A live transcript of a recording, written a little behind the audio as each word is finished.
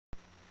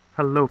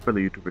Hello, fellow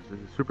YouTubers.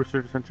 This is Super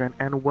Surge Sunshine,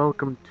 and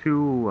welcome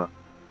to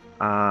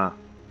uh,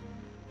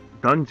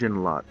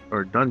 Dungelot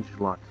or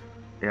Dungelot.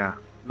 Yeah,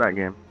 that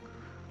game.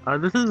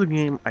 This is a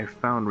game I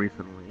found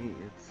recently.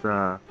 It's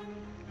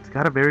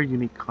got a very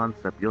unique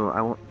concept.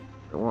 I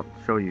won't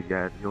show you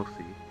yet. You'll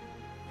see.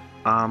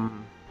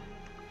 Um,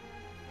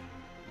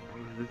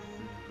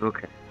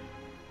 okay.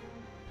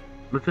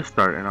 Let's just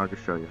start, and I'll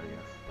just show you.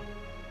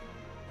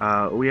 I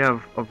guess. We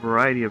have a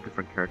variety of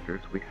different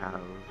characters. We have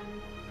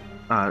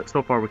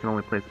so far we can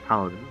only play as a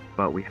paladin,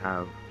 but we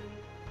have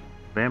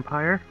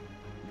vampire,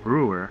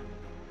 brewer,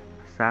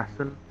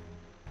 assassin,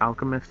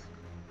 alchemist,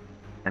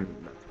 and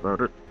that's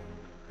about it.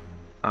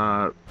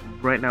 Uh,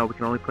 right now we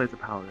can only play as a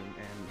paladin,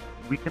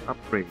 and we can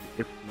upgrade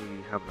if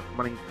we have enough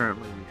money.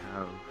 Currently we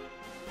have,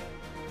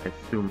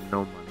 I assume,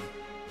 no money.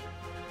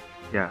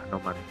 Yeah, no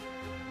money.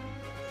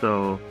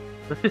 So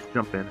let's just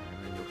jump in, and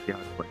then you'll see how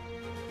to play.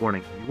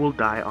 Warning: you will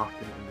die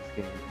often in this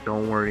game.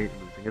 Don't worry,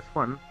 losing is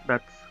fun.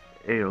 That's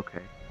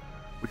a-okay.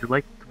 Would you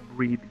like to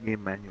read the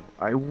game manual?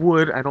 I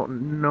would. I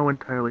don't know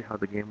entirely how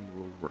the game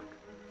will work.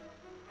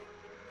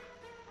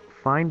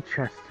 Find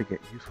chests to get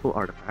useful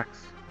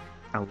artifacts.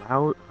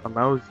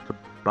 Allows to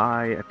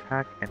buy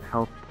attack and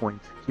health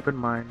points. Keep in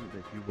mind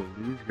that you will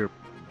lose your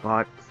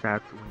bot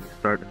stats when you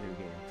start a new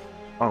game.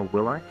 Oh,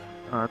 will I?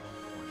 That's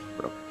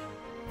but okay.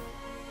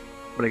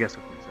 But I guess it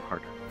makes it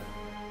harder.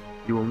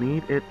 You will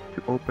need it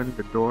to open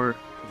the door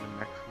to the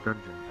next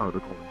dungeon. Oh, the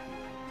golden key.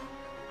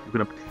 You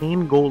can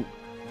obtain golden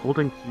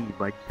key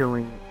by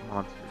killing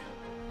monsters.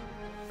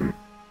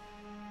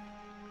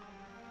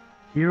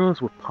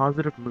 Heroes with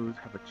positive moods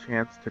have a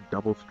chance to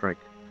double strike.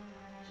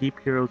 Keep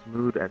heroes'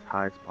 mood as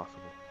high as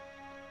possible.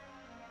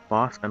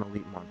 Boss and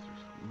elite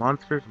monsters.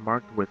 Monsters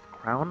marked with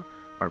crown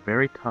are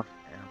very tough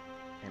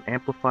and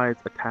amplifies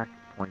attack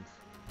points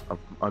of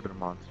other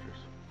monsters.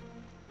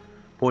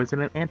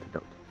 Poison and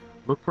antidote.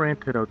 Look for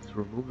antidotes to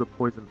remove the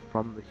poison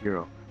from the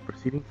hero.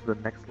 Proceeding to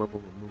the next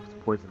level removes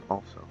poison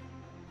also.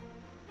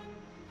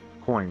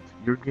 Coins.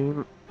 Your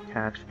gain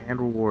cash and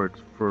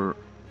rewards for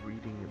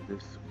reading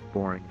this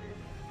boring game.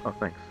 Oh,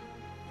 thanks.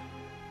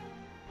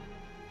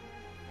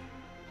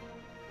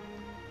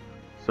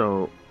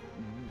 So,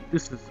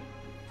 this is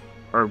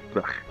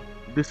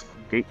this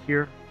gate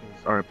here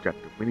is our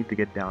objective. We need to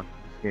get down to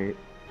this gate,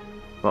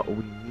 but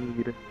we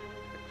need a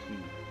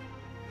key.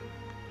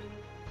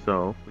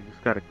 So, we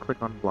just gotta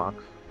click on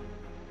blocks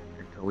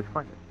until we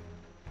find it.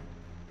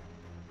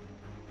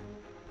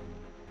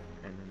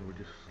 And then we're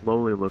just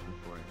slowly looking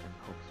for it in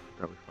hopes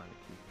that we find a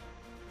key.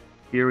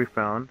 Here we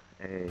found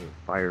a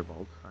fire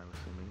vault, I'm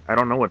assuming. I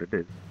don't know what it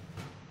is.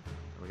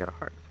 We got a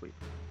heart, sweet.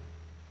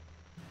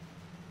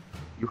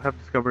 You have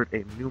discovered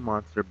a new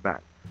monster,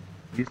 Bat.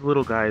 These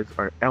little guys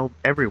are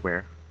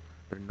everywhere.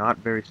 They're not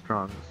very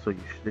strong, so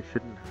they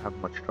shouldn't have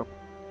much trouble.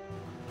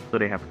 So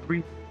they have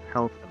 3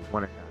 health and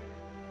 1 attack.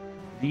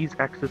 These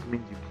X's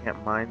means you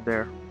can't mine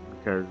there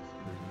because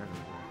there's an enemy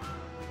there.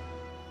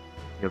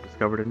 You have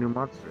discovered a new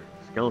monster,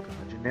 Skeleton,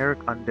 a generic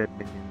undead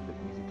minion with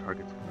easy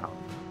targets for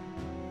paladins.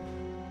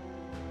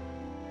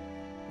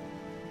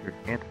 Here's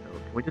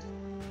antidote. Can we just...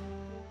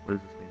 What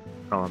does this mean?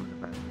 Oh, I'm in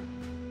the back.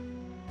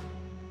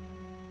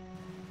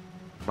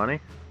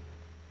 Money?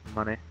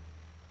 Money.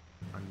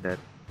 Undead.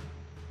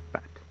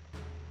 Bat.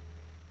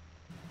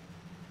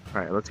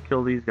 Alright, let's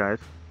kill these guys.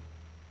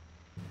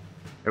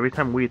 Every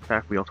time we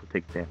attack, we also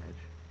take damage.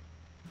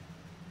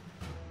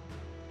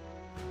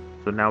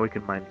 So now we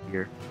can mine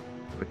here.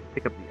 We can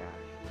pick up the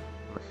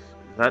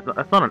ash.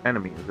 That's not an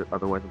enemy, is it?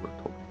 Otherwise it would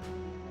have told me.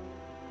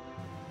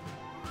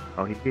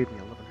 Oh, he gave me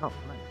 11 health.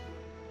 Nice.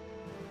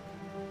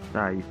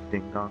 Ah, you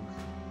ding-dongs.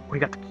 We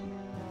got the key.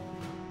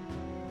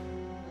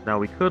 So now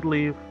we could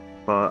leave,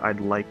 but I'd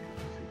like to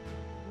see.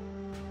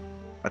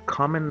 A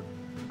common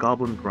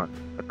goblin grunt.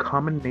 A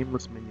common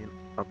nameless minion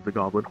of the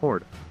goblin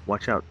horde.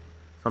 Watch out.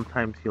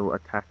 Sometimes he'll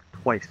attack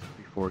twice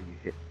before you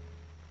hit.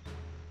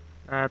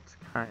 That's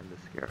kinda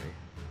scary.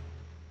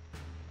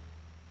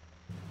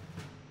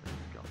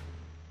 Let's go.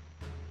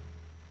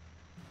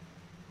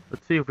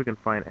 Let's see if we can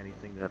find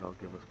anything that'll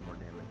give us more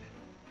damage.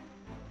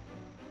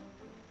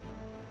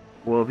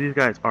 Well, these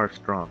guys are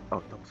strong.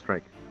 Oh, double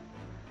strike.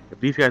 If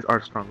these guys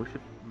are strong, we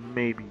should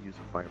maybe use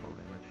a fireball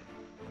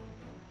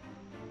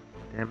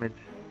damage.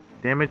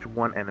 Damage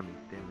 1 enemy.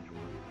 Damage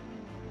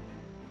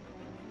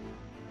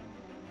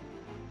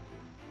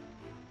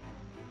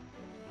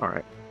 1.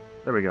 Alright.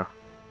 There we go.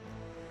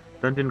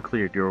 Dungeon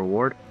cleared. Your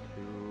reward?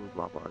 2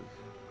 blah blahs.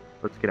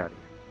 Let's get out of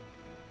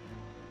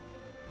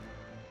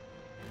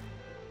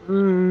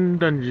here.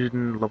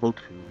 Dungeon level 2.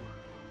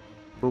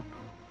 Boop.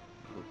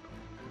 Boop.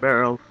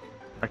 Barrels.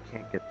 I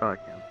can't get... Oh, I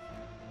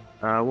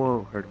can.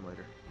 We'll hurt him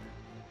later.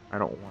 I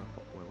don't want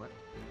to... Wait, what?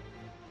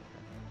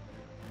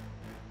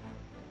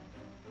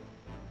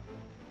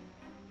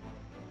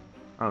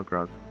 Oh,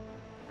 grog.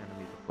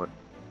 Enemies afoot.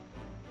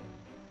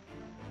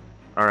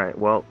 Alright,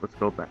 well, let's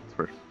go back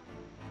first.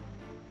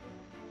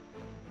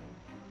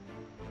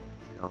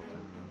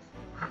 Skeletons.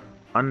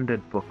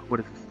 Undead book. What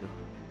does this do?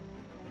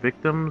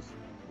 Victims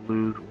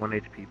lose 1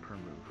 HP per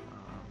move.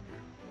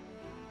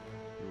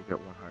 You will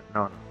get 1 heart.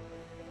 No, no.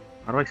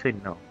 How do I say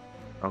no?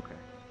 Okay.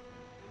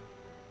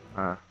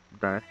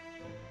 Die.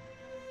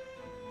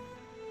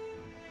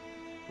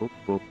 Boop,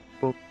 boop,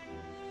 boop.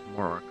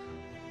 More orcs.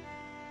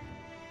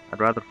 I'd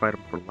rather fight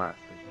them for last,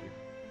 thank you.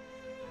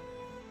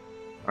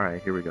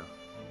 Alright, here we go.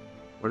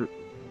 What is...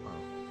 Oh.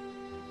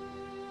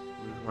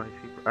 Lose 1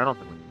 HP? I don't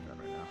think we need that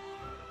right now.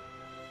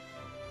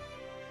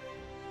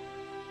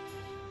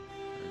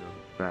 There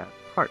goes that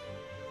heart.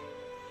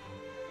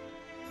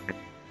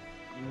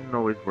 I'm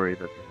always worried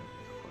that there's gonna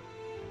be support.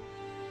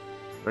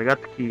 So I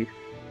got the key.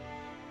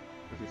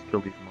 Let's just kill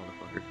these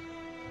motherfuckers.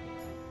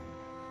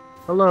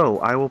 Hello,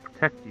 I will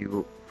protect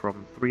you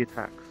from 3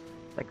 attacks.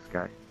 Thanks,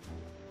 guy.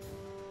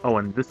 Oh,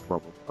 and this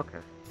level. Okay.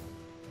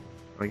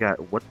 We got,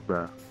 what's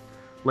the...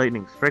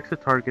 Lightning strikes the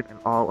target and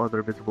all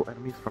other visible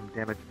enemies from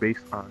damage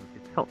based on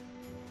its health.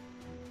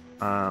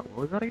 What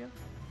was that again?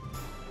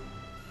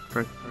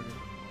 Strikes the target.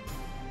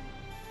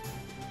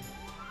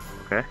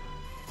 Okay.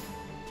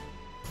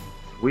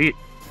 Sweet.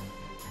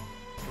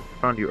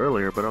 I found you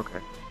earlier, but okay.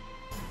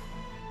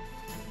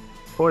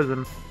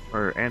 Poison,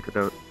 or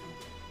antidote.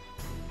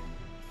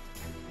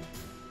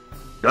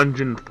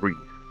 Dungeon 3.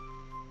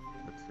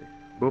 Let's see.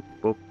 Boop,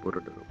 boop, boop,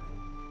 boop, boop.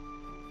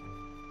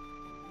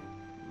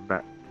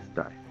 Bat, just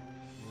die.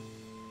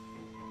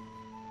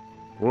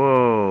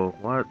 Whoa,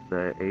 what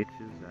the H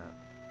is that?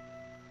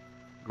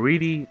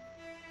 Greedy,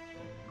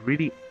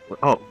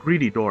 oh,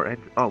 greedy door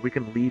entry. Oh, we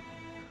can leave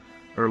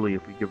early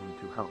if we give them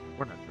 2 health.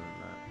 We're not doing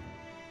that.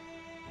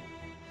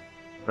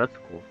 That's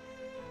cool.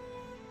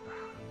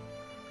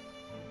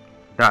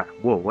 Die.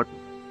 Whoa, what?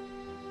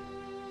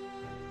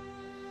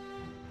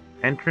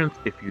 Entrance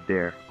if you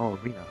dare. Oh,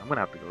 arena. I'm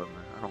gonna have to go in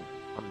there.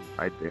 I'm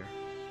inside there.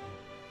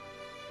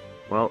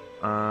 Well,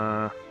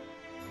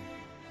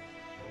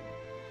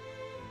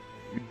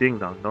 you ding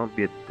dong, don't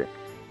be a dick.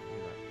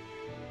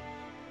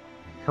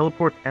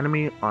 Teleports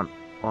enemy on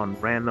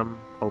random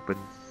open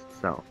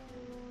cell.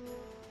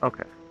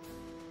 Okay.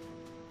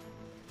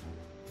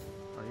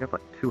 Oh, you have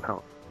like 2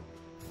 health.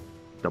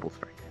 Double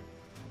strike.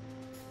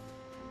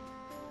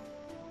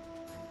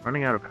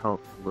 Running out of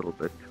health a little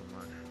bit too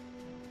much.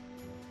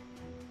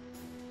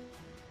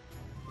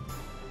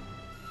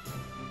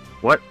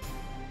 What?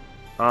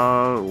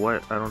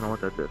 What? I don't know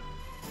what that did.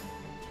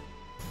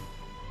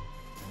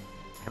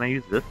 Can I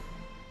use this?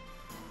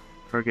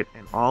 Target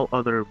and all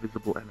other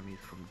visible enemies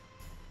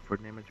for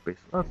damage base.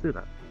 Let's do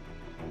that.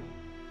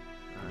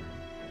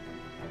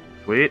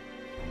 Sweet.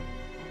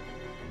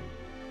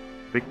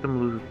 Victim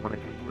loses 1 HP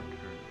per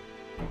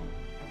turn.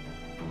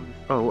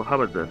 Oh, how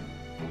about this?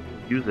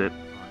 Use it on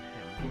him,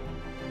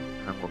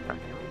 and then we'll attack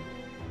him.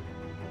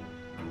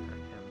 Attack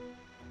him.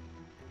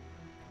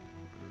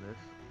 Open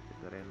this. Get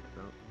that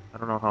antidote. I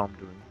don't know how I'm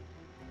doing.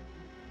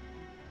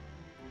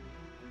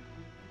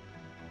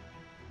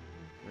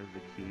 There's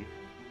the key.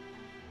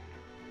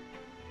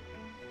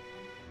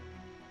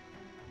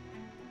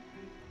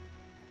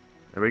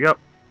 There we go.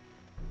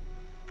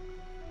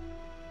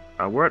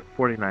 We're at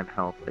 49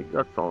 health.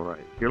 That's all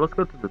right. Here, let's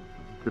go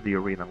to the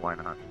arena. Why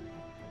not?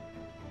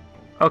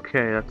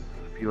 Okay, that's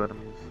a few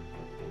enemies.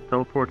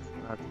 Teleports.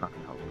 That's not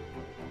gonna help.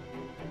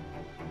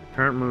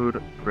 Current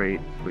mood. Great.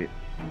 Sweet.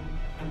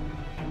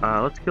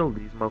 Let's kill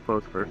these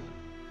mofos first.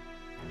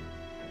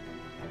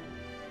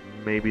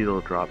 Maybe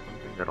they'll drop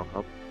something that'll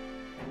help.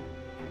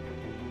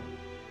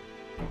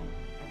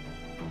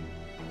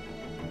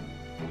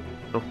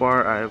 So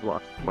far, I have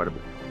lost quite a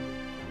bit.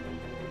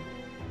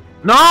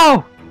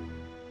 No!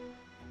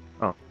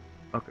 Oh,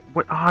 okay.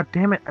 What? Ah,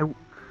 damn it!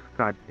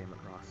 God damn it,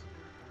 Ross.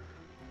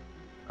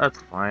 That's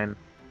fine.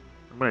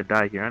 I'm gonna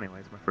die here anyway.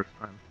 It's my first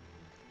time.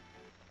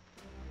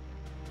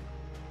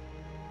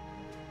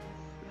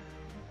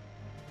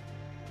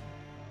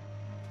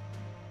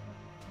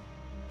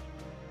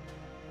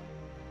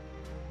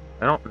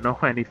 I don't know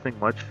anything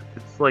much.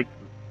 It's like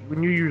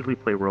when you usually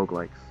play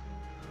roguelikes.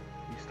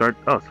 You start.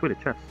 Oh, sweet, a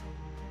chest.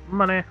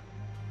 Money.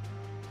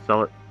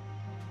 Sell it.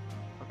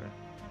 Okay.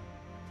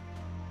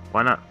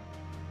 Why not?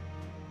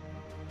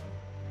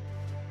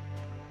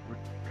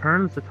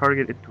 Turns the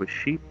target into a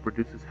sheep,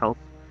 reduces health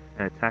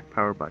and attack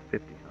power by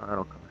 50. Oh,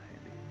 that'll come in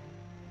handy.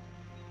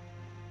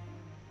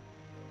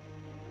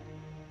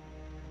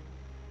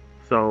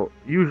 So,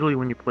 usually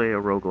when you play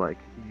a roguelike,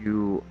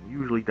 you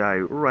usually die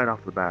right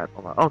off the bat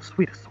a lot. Oh,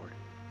 sweet, a sword.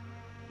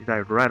 You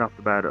die right off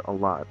the bat a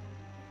lot.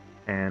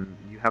 And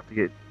you have to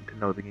get to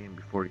know the game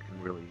before you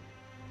can really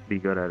be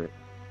good at it.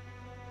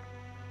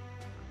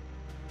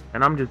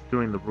 And I'm just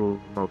doing the rules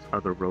of most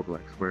other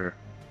roguelikes, where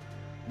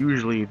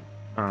usually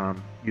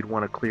you'd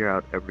want to clear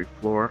out every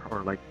floor,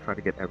 or like try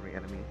to get every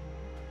enemy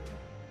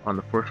on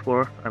the first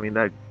floor. I mean,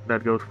 that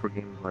goes for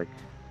games like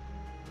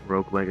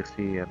Rogue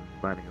Legacy and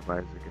Binding of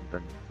Isaac and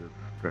Dungeons of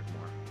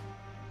Dreadmore.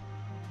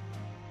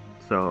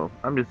 So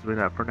I'm just doing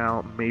that for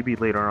now. Maybe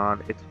later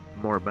on it's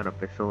more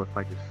beneficial if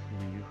I just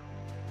leave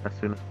as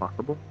soon as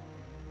possible,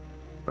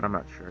 but I'm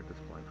not sure at this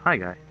point. Hi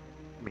guy,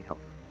 give me health.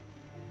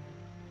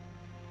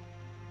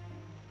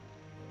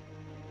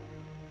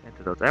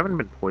 Antidotes. I haven't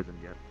been poisoned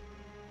yet.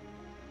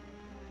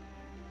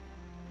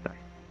 Die.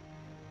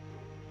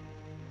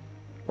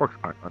 Orcs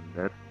aren't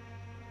undead.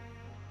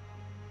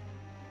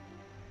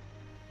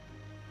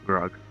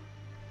 Grog.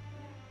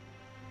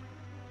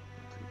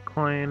 Let's see.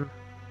 Coin.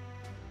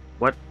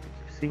 What? I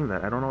keep seeing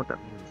that. I don't know what that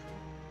means.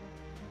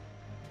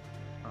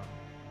 Oh.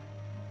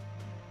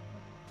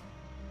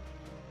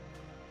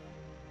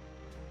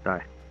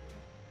 Die.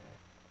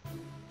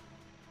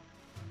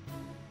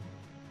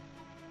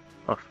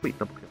 Oh, sweet.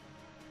 Double kill.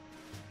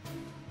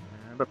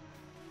 And up.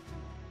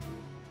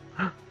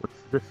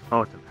 What's this?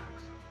 Oh, it's an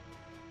axe.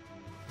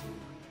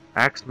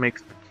 Axe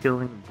makes a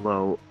killing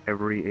blow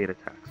every 8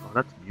 attacks. Oh,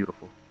 that's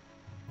beautiful.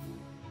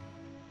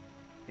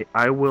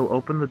 I will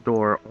open the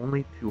door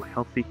only to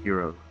healthy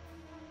heroes.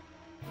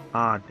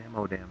 Ah, damn,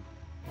 oh damn.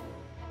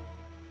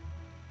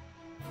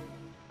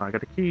 I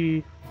got a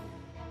key.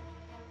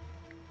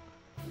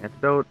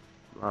 Antidote.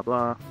 Blah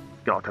blah.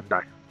 Skeleton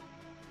die.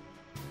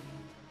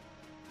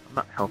 I'm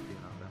not healthy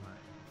enough, am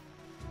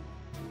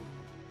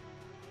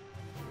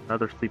I?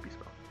 Another sleepy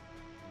spell.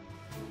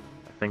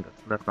 I think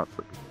that's not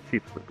sleepy.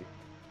 Cheap sleepy.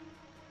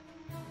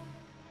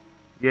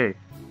 Yay.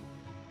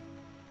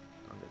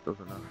 I'll get those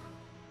enough.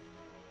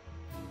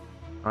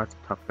 Oh, that's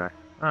a tough guy.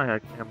 Oh yeah,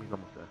 he's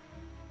almost dead.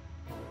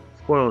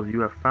 Spoils,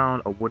 you have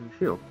found a wooden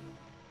shield.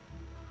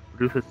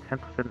 Reduces 10%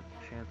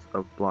 chance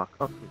of block.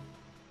 Oh, sweet.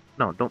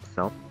 No, don't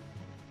sell.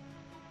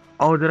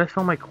 Oh, did I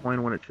sell my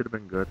coin when it should have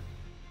been good?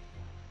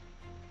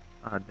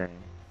 Ah,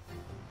 dang.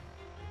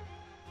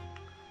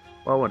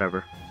 Well,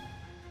 whatever.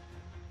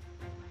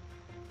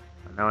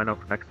 And now I know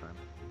for next time.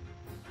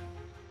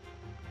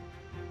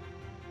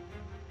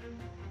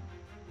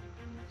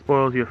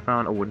 Spoils, you have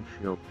found a wooden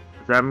shield.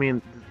 Does that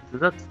mean... Does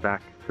that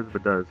stack? Because if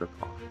it does, that's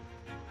awesome.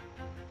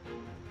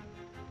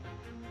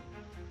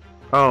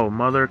 Oh,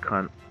 mother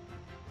cunt.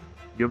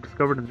 You have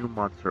discovered a new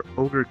monster,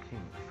 Ogre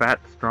King. Fat,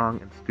 strong,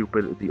 and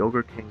stupid, the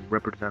Ogre King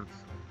represents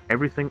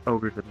everything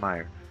ogres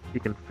admire. He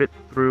can fit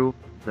through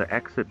the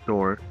exit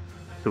door,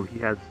 so he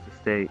has to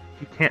stay...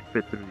 He can't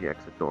fit through the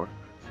exit door,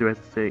 so he has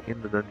to stay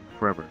in the dungeon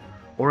forever,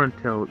 or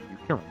until you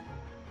kill him.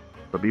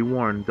 But be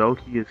warned, though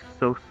he is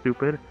so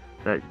stupid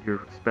that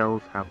your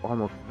spells have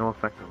almost no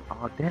effect on him.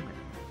 Aw, damn it.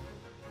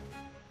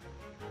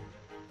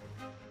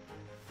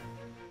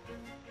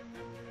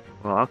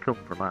 Well, I'll kill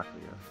him for last, I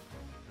guess.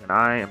 And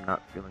I am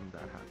not feeling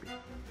that happy.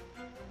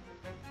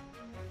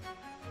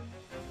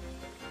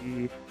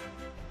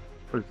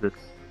 What is this?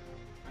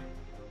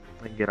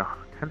 I can get a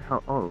 10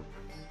 health. Oh,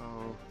 so...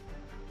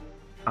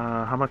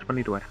 how much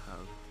money do I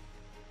have?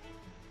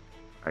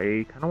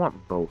 I kind of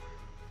want both.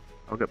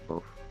 I'll get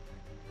both.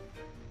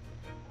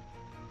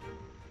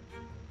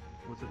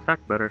 Was attack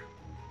better?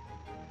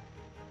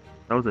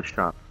 That was a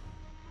shot.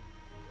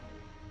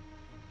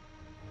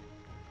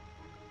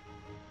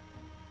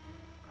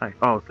 Hi.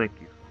 Oh, thank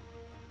you.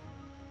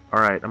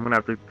 Alright, I'm gonna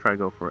have to try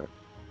go for it.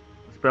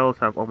 The spells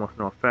have almost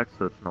no effect,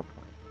 so it's no point.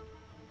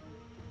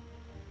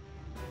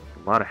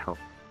 A lot of health.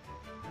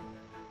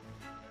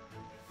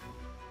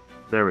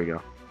 There we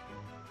go.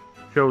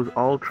 Shows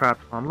all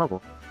traps on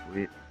level.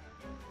 Sweet.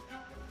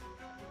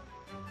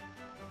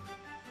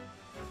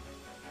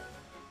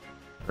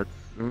 Let's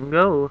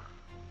go.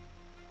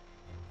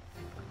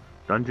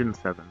 Dungeon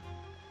 7.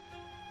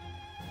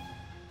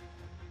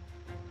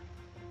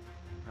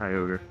 Hi,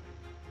 Ogre.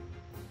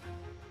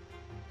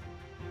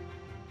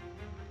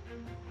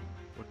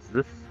 What's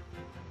this?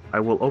 I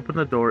will open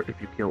the door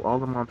if you kill all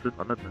the monsters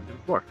on the dungeon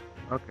floor.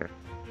 Okay.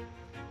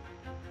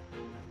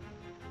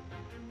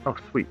 Oh,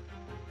 sweet.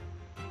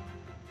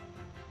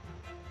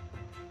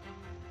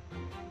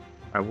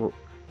 I will...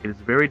 It is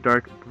very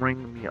dark.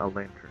 Bring me a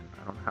lantern.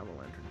 I don't have a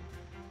lantern.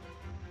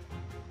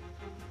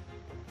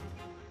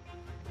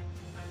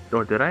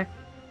 Oh, did I?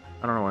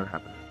 I don't know what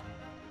happened.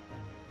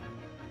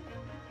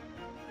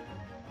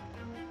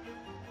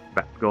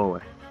 Back, go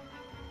away.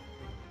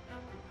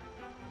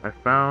 I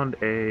found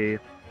a...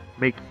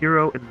 Make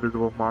hero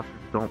invisible. Monsters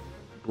don't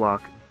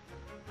block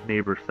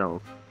neighbor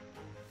cells.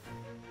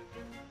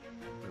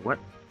 Wait, what?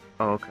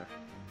 Oh, okay.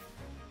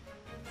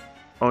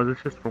 Oh, this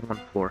is just for one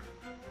floor.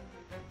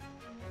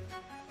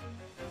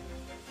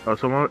 Oh,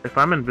 so if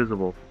I'm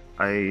invisible,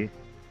 I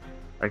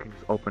can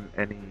just open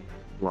any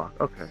block.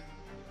 Okay.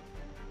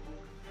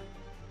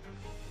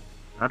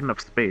 Not enough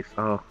space.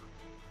 Oh.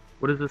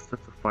 What is this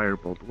that's a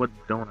firebolt? What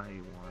don't I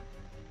want?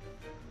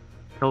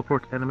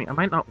 Teleport enemy? I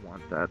might not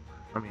want that.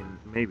 I mean,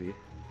 maybe.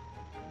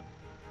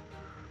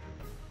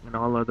 And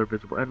all other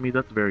visible enemies,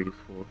 that's very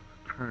useful.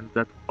 Turns,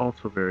 that's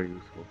also very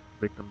useful.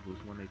 Victims lose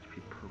 1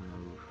 HP per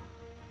move.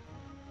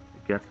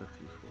 I guess that's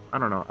useful. I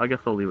don't know. I guess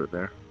I'll leave it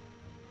there.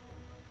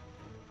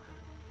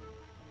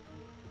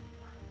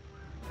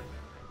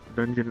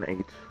 Dungeon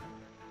 8.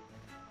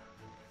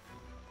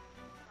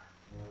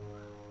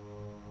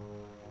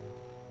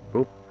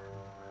 Oh.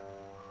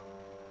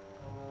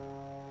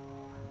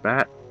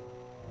 Bat.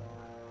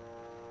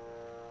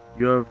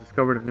 You have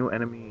discovered a new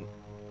enemy,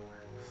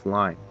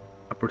 Slime.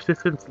 A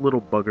persistent little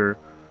bugger.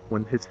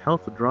 When his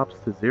health drops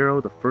to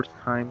 0 the first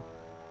time,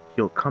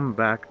 he'll come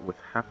back with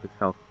half his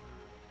health.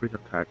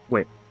 Original attack.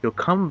 Wait, he'll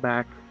come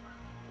back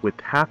with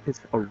half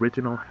his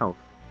original health,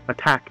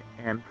 attack,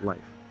 and life.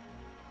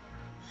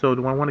 So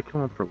do I want to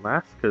kill him for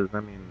less? Because, I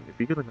mean, if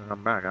he's gonna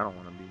come back, I don't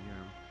want to be near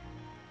him.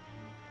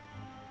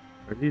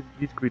 Or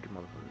these greedy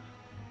motherfuckers.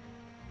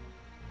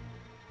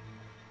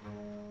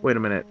 Wait a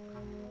minute.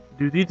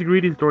 Do these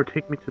greedies door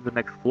take me to the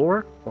next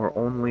floor? Or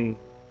only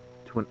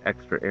to an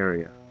extra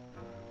area?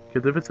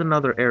 Because if it's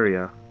another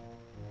area,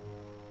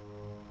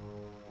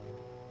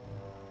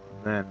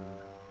 then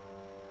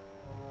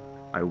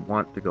I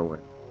want to go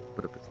in.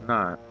 But if it's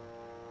not...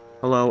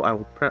 Hello, I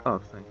will press... Oh,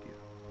 thank you.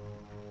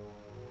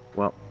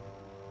 Well...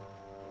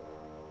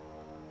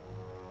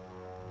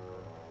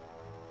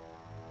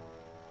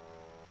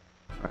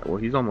 Alright, well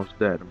he's almost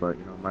dead, but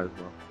you know, might as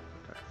well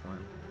attack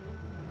slime.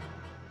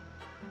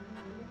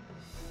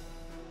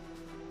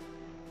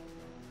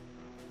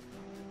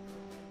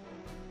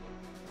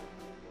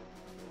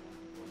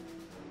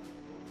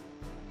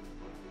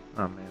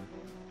 Oh man.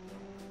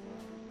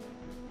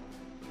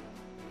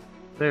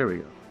 There we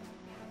go.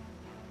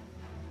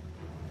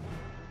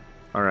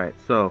 Alright,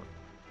 so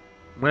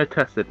I'm gonna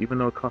test it, even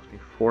though it cost me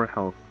 4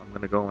 health, I'm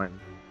gonna go in and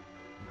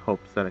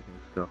hope that I can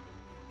just go.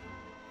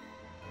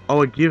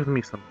 Oh, it gives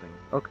me something.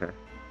 Okay.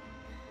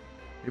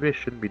 Maybe I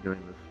shouldn't be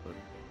doing this, but...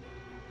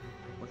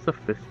 What's the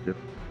fist do?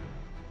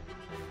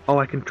 Oh,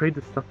 I can trade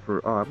this stuff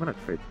for... Oh, I'm gonna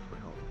trade this for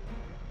health.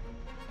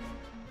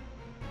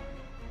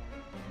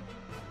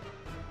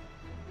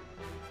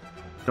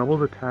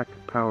 Double attack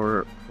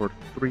power for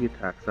 3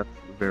 attacks. That's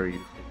very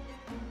useful.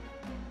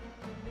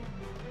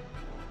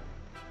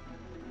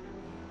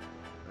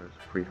 There's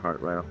a free heart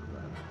right off the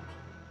bat.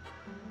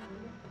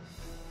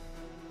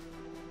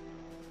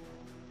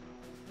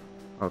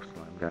 Oh,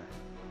 slime guy.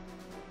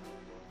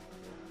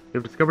 You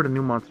have discovered a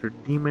new monster,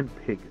 Demon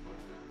Pig.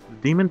 The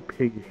Demon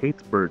Pig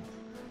hates birds.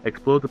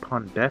 Explodes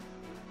upon death.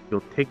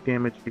 You'll take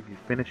damage if you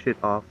finish it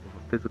off with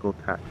a physical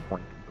attack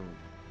point. Boom.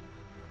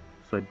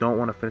 So I don't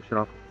want to finish it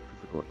off with a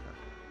physical attack.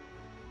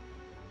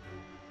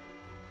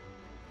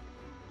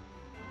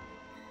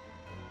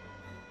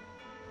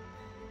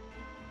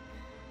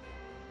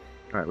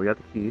 Alright, we got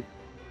the key.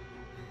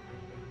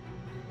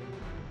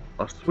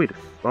 Oh, sweet.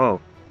 Oh.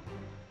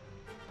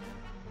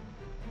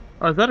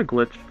 Oh, is that a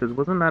glitch? Because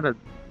wasn't that a...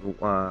 wait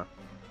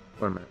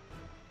a minute.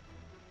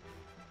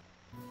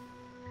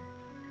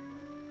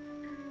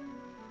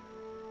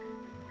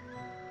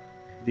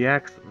 The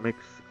axe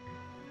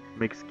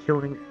makes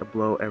killing a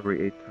blow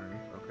every 8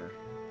 turns. Okay.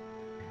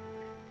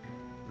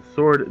 The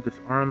sword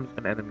disarms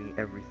an enemy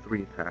every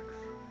 3 attacks.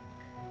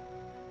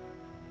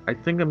 I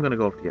think I'm gonna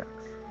go with the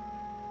axe.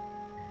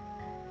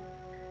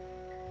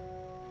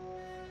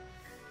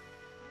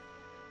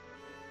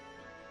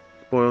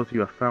 Spoils, you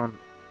have found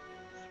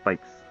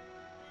spikes.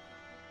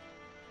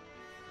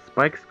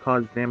 Spikes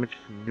cause damage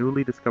to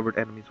newly discovered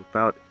enemies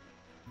without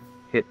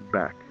hit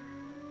back.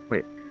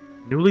 Wait,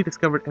 newly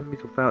discovered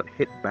enemies without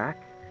hit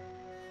back?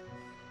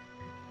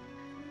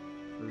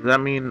 Does that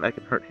mean I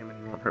can hurt him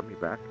and he won't hurt me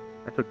back?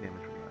 I took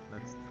damage from that.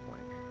 That's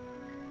disappointing.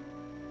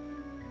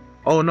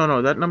 Oh,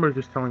 no, that number is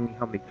just telling me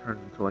how many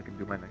turns until I can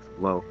do my next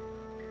blow.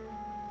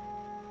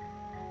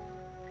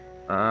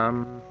 I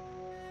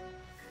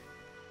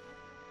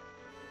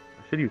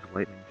should use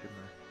lightning, shouldn't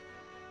I?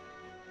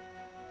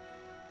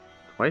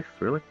 Twice?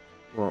 Really?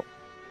 Well,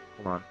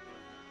 hold on.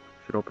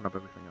 Should open up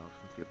everything else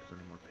and see if there's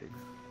any more pigs.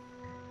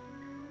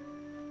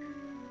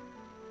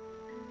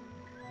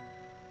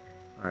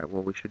 Alright,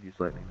 well, we should use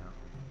lightning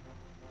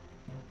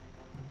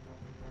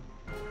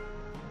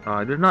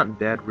now. They're not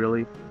dead,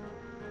 really.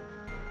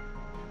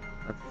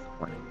 That's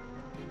disappointing.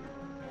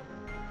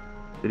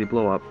 Did he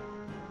blow up?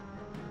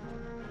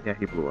 Yeah,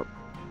 he blew up.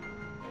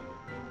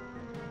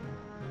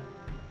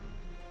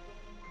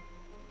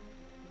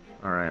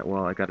 Alright,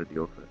 well, I gotta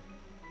deal with it.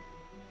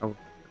 Oh,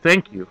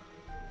 thank you!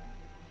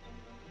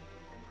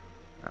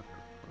 I'm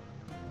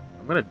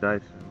gonna die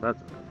soon,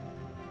 that's okay.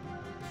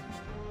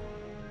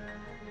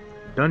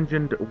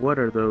 Dungeon, what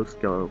are those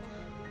skeletons?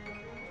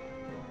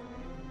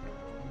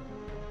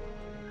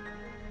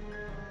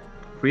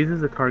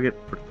 Freezes the target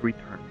for 3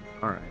 turns.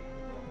 Alright,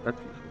 that's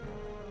useful.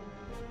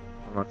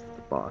 Unless it's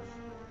a boss.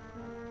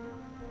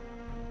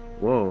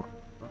 Whoa,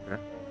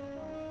 okay.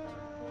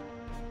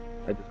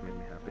 That just made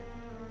me happy.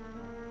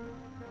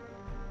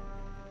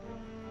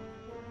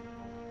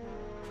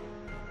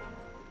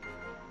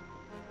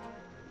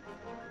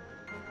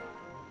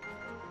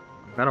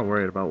 I'm kind of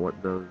worried about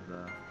what those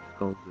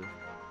skulls do.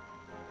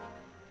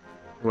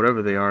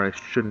 Whatever they are, I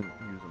shouldn't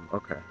use them.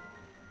 Okay.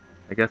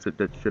 I guess that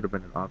should have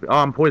been an obvious. Oh,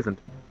 I'm poisoned!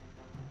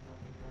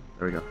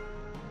 There we go.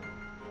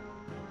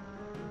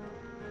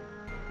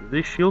 Do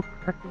these shields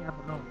protect me? I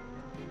don't know.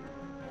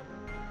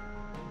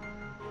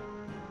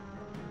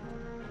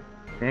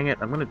 Dang it,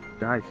 I'm gonna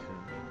die soon.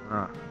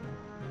 Ah.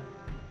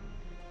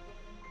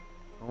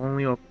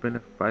 Only open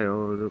if I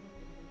owe the...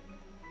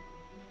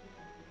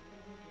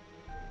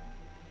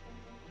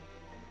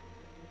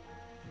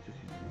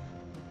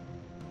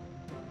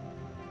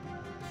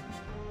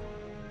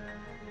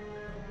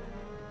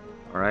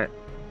 Alright.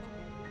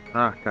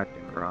 Ah,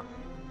 goddamn Ross.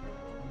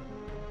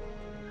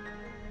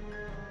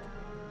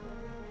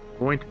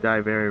 Going to die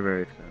very,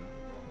 very soon.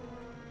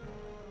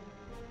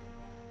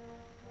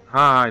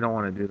 Ah, I don't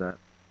want to do that.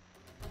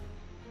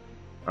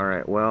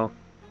 Alright, well.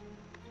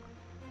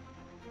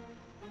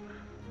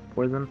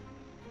 Poison.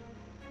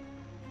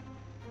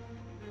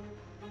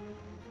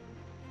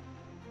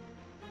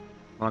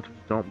 Launchers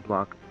don't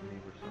block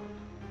neighbor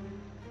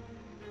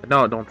cells.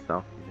 No, don't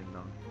stealth. You didn't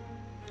know.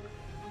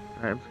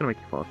 Alright, I'm just gonna make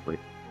you fall asleep.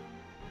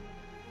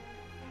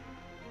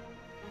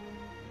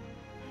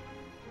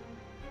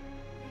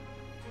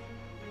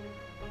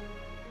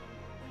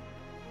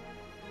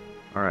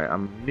 Alright,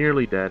 I'm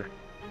nearly dead.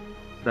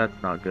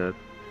 That's not good.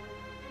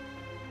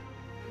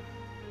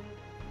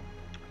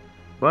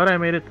 But I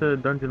made it to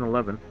Dungeon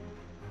 11.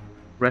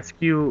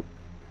 Rescue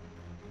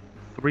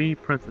 3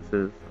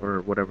 princesses,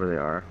 or whatever they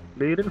are.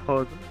 Lady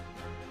Hosen.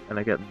 And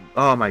I get,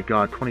 oh my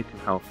god, 22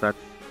 health. That's,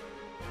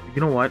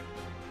 you know what?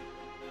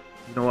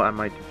 You know what I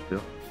might just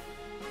do?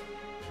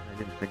 I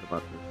didn't think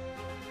about this.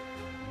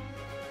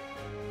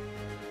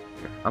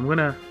 Here, I'm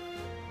gonna...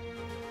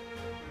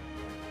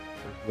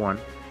 There's one.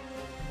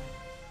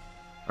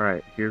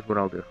 Alright, here's what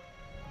I'll do.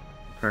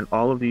 Turn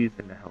all of these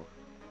into health.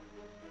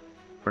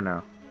 For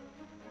now.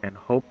 In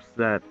hopes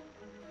that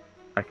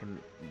I can...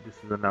 This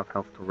is enough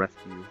health to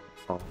rescue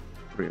all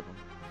 3 of them.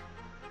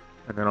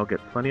 And then I'll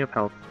get plenty of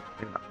health.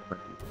 Maybe not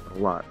plenty, but a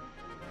lot.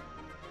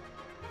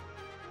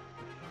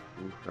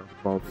 Ooh, that was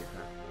a ballsy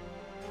attack.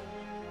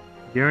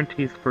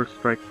 Guarantees first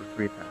strike for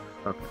 3 attacks.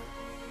 Okay.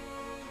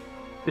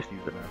 Just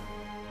use it now.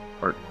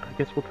 Or, I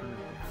guess we'll turn it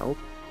into health.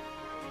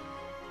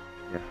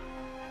 Yeah.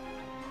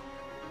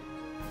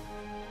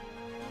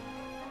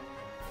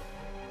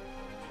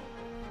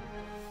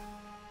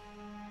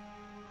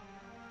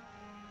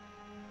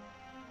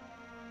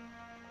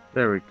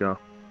 There we go.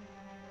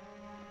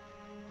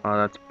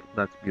 Oh,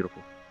 that's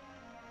beautiful.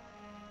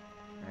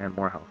 And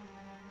more health.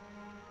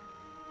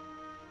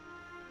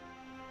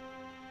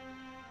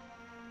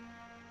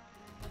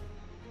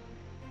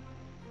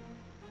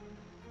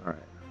 Alright.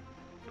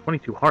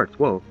 22 hearts,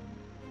 whoa.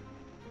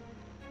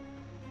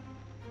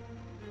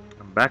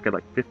 I'm back at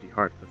like 50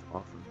 hearts, that's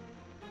awesome.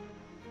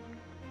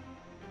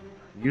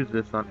 Use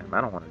this on him, I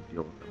don't want to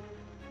deal with him.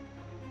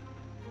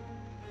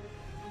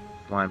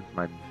 Slime's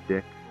my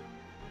dick.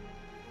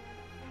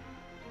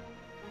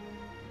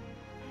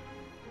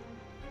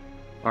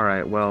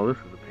 Alright, well, this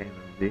is a pain in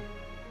the D.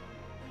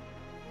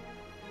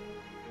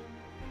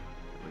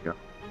 There we go.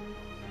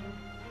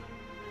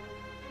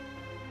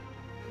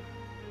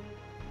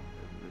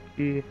 There's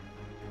the key.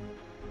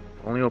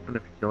 Only open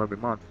if you kill every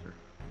monster.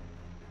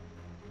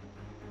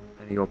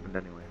 And he opened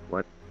anyway.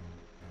 What?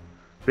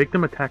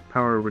 Victim attack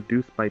power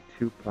reduced by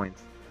 2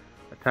 points.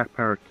 Attack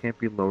power can't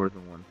be lower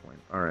than 1 point.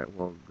 Alright,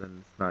 well,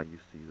 then it's not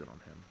used to use it on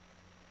him.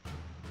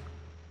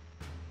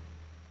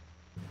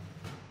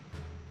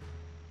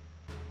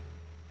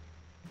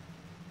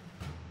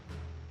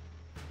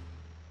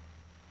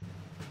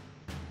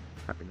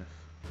 Happiness.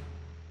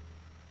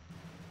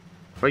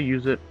 If I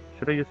use it,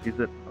 should I just use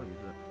it? I'll use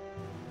it.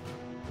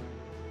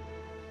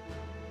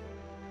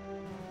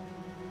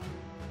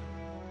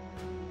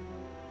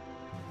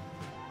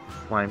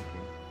 Slime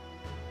King.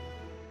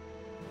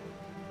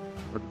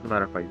 What does it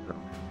matter if I use it on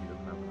him? He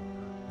doesn't have enough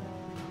time.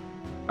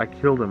 I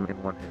killed him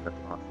in 1 hit,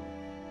 that's awesome.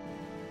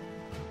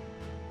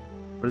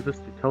 What is this?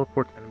 To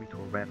teleport enemy to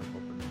a random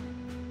opening.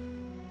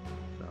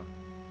 So,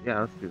 yeah,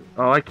 let's do it.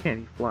 Oh, I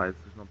can't, he flies,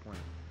 there's no point.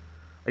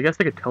 I guess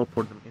I could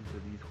teleport them into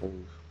these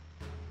holes.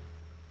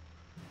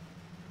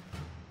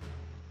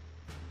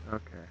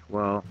 Okay,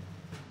 well,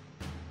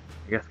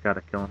 I guess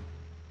gotta kill him.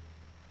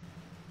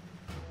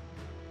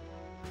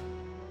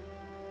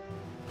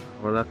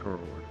 Well, that's a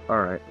reward.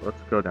 Alright,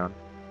 let's go down.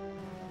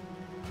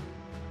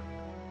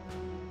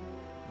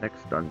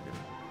 Next dungeon.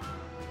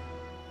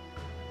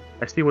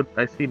 I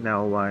see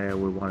now why I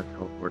would want to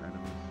teleport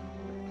enemies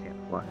that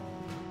can't fly.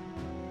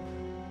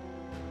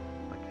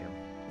 Like him.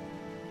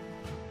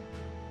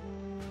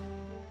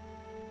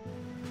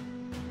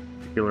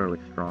 Particularly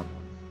strong ones.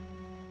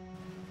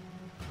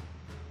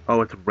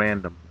 Oh, it's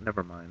random.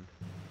 Never mind.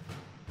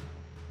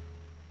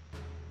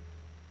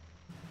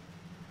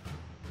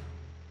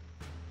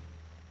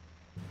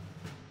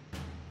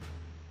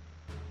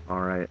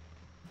 Alright.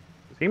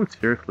 This game is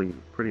seriously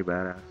pretty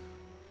badass.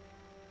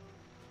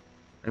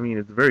 I mean,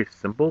 it's very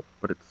simple,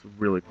 but it's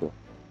really cool.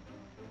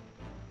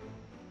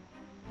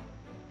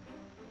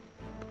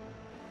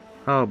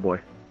 Oh boy.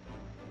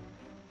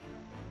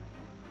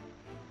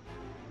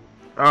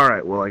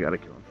 Alright, well, I gotta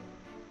kill him.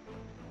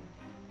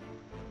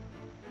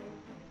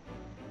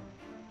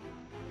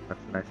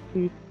 That's a nice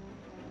key.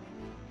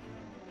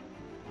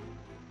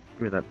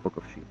 Give me that book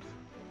of sheeps.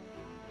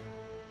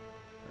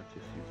 Let's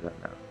just use that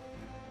now.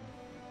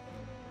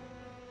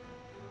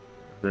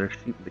 If they're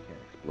sheep, they can't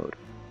explode.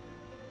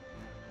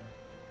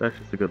 That's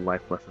just a good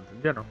life lessons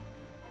in general.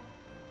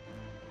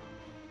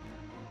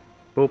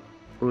 Boop.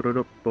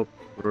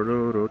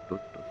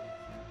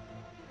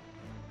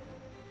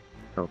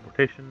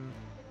 Teleportation.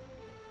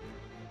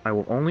 I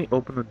will only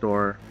open the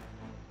door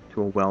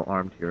to a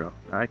well-armed hero.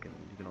 You can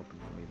open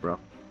for me, bro.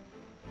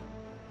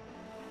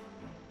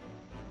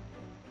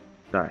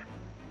 Die.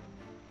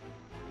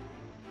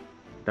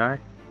 Die.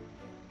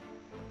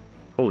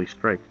 Holy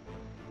strike.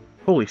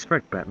 Holy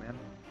strike, Batman.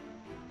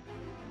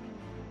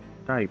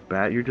 Die,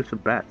 bat. You're just a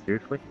bat.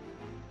 Seriously?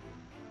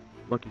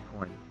 Lucky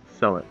coin.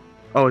 Sell it.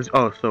 Oh,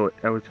 so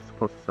I was just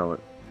supposed to sell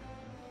it.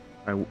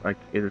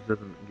 It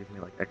doesn't give me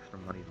like extra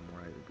money the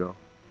more I go.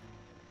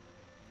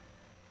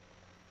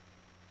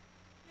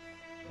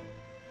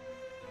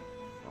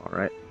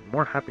 Alright.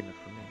 More happiness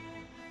for me.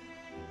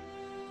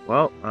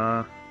 Well,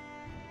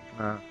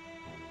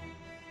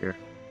 here.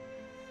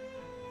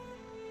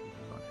 This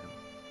is on him.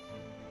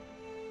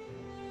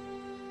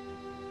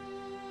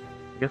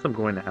 I guess I'm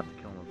going to have to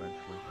kill him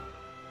eventually.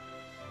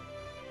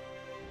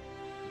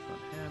 This on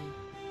him.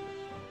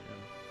 This on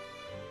him.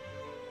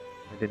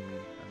 I didn't mean.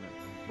 I meant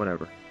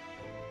whatever.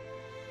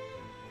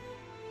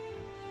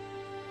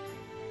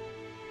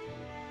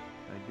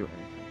 I didn't do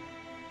anything.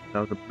 That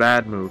was a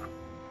bad move.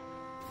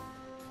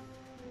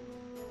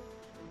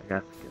 I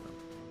got to get him.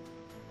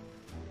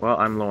 Well,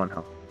 I'm low on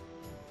health.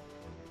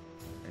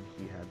 And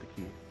he had the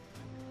key.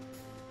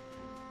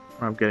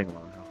 I'm getting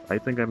low on health. I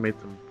think I made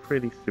some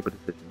pretty stupid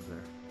decisions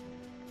there.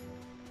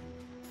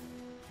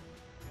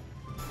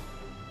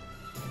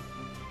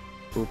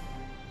 Oop.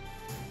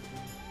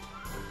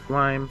 There's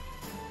slime.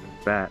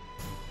 There's bat.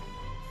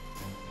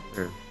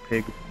 There's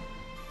pig.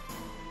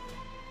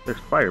 There's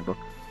firebook.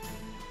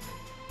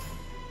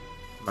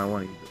 I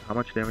want to use it. How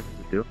much damage does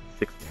it do?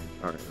 60.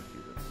 Alright, let's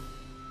use it.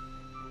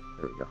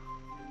 There we go.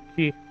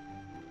 Key.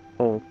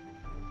 Hole.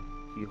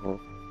 Keyhole.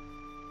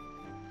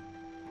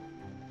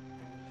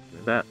 Do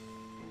that.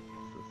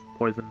 This is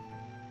poison.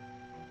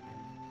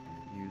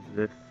 Use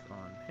this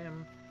on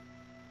him.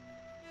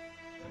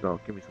 Let's go.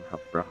 Give me some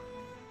health, bro.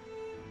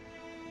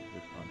 Use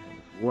this on him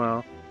as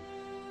well.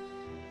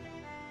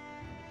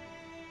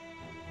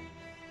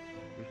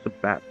 Here's a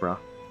bat, bro.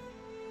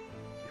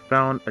 You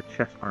found a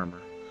chest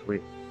armor.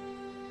 Sweet.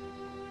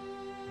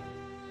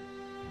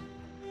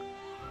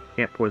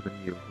 Can't poison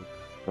you, which is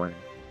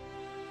disappointing.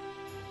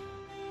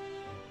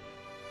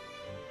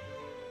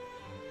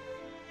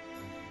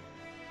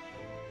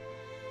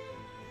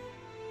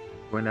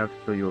 I'm going to have to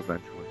kill you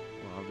eventually.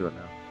 Well, I'll do it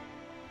now.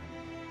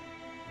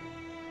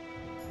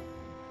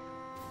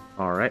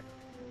 Alright.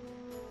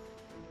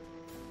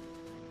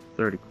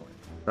 30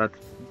 coins.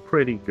 That's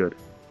pretty good.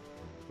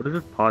 What does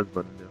this pause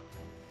button do?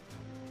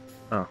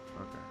 Oh,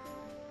 okay.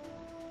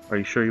 Are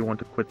you sure you want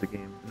to quit the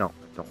game? No, I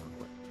don't want to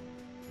quit.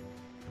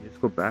 Can you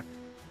just go back?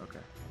 Okay.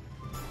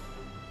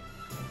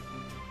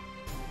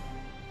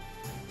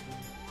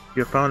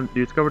 You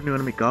discovered a new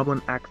enemy,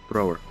 Goblin Axe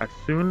Thrower. As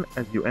soon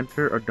as you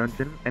enter a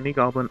dungeon, any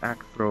Goblin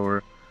Axe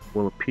Thrower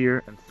will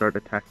appear and start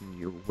attacking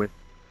you with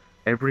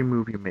every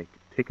move you make.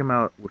 Take him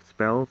out with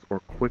spells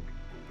or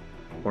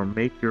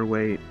make your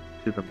way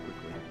to them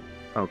quickly.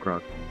 Oh,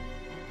 Grog.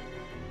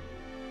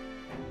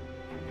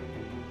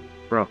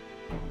 Bro.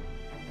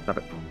 Stop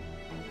it.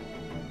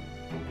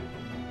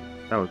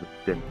 That was a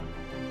dick.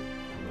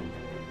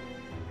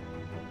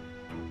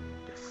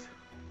 Yes.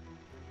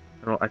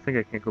 I think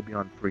I can't go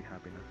beyond 3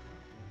 happiness.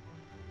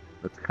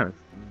 That's kind of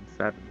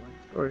sad in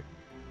my story.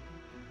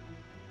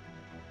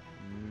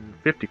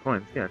 50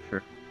 coins, yeah,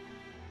 sure.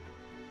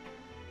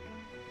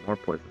 More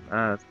poison.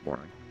 That's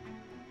boring.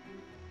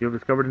 You have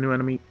discovered a new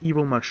enemy,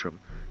 Evil Mushroom.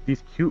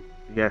 These cute,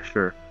 yeah,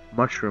 sure,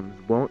 mushrooms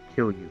won't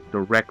kill you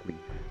directly.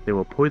 They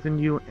will poison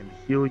you and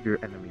heal your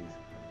enemies.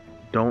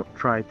 Don't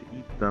try to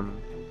eat them.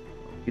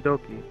 Okie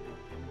dokie.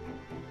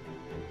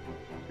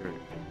 Here it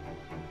is.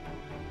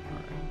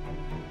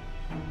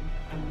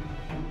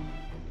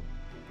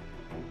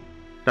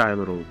 Die,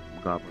 little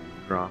goblin.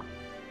 Draw.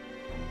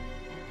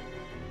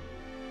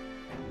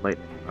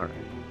 Lightning. Alright.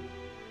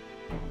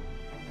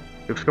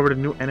 You've discovered a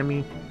new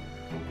enemy,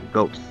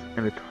 Ghosts,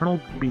 an eternal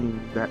being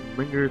that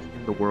lingers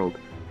in the world.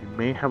 You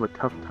may have a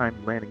tough time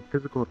landing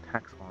physical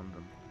attacks on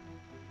them.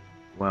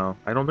 Well,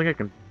 I don't think I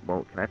can...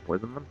 Well, can I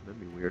poison them? That'd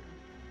be weird.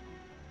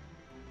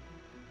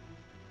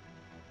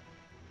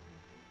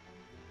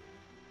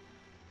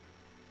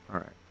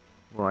 Alright.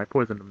 Well, I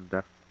poisoned them to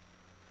death.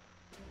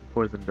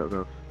 Poisoned the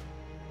ghost.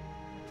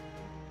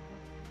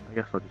 I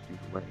guess I'll just use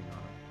lightning on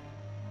him.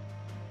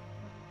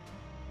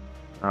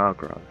 Oh,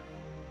 God.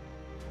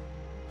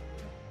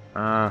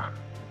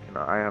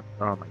 I have...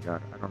 Oh my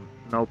god. I don't...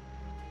 Nope.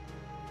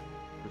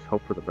 Just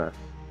hope for the best.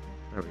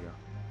 There we go.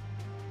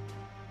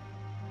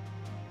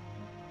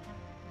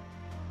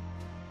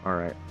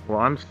 Alright. Well,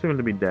 I'm soon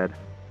to be dead.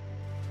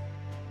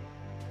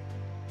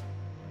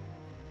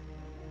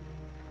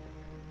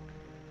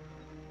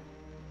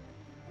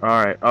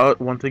 Alright. Oh,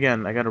 once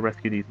again, I gotta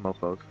rescue these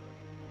mofos.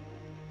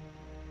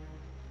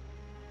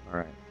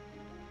 Alright.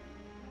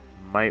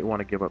 Might want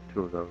to give up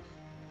 2 of those.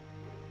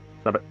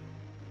 Stop it.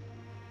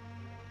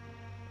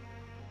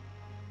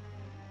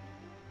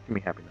 Give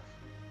me happiness.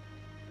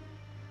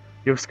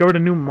 You have discovered a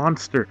new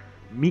monster,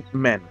 Meat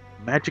Men.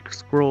 Magic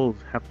scrolls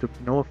have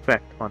no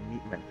effect on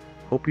meat men.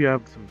 Hope you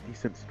have some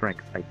decent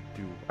strength. I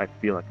do. I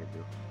feel like I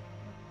do.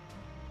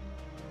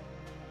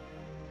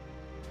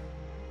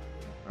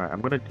 Alright,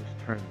 I'm gonna just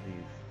turn these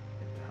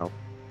into health.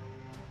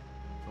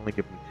 Only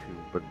give me 2,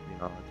 but you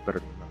know, it's better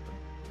than nothing.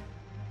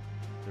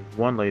 There's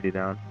one lady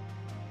down.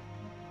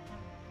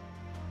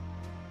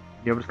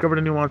 You have discovered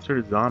a new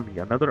monster, Zombie,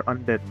 another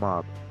undead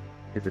mob.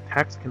 His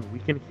attacks can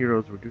weaken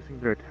heroes, reducing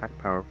their attack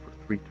power for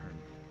 3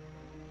 turns.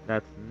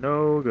 That's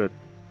no good.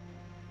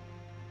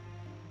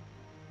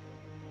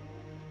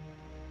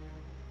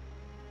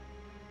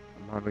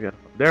 Come on, we got.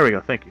 There we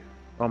go. Thank you.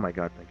 Oh my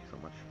god, thank you so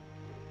much.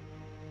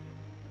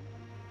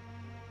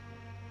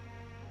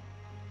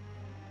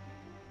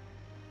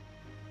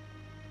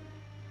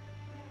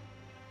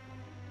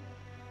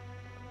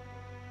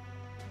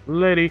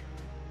 Lady.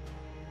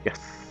 Yes.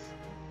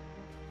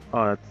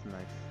 Oh, that's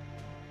nice.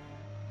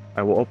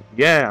 I will open.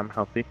 Yeah, I'm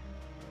healthy.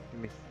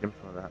 Give me some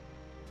of that.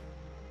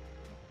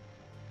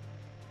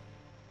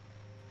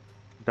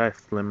 Die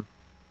Slim.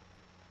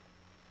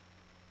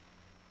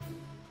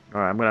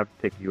 Alright, I'm gonna have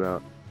to take you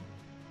out.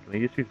 Can I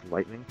just use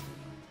lightning?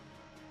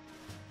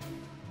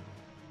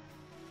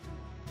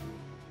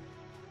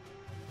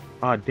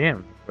 Ah,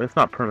 damn. It's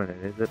not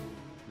permanent, is it?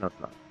 No, it's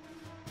not.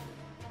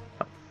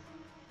 Oh.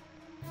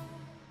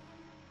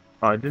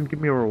 Oh, it didn't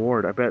give me a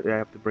reward. I bet I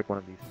have to break one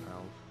of these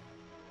tiles.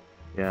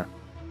 Yeah.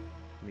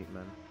 Meat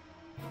men.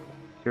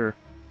 Sure.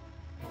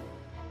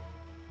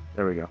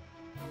 There we go.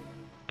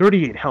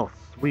 38 health.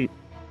 Sweet.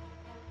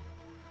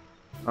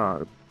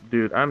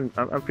 Dude, I'm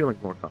feeling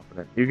more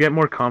confident. You get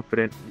more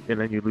confident, and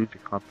then you lose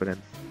your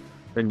confidence.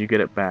 Then you get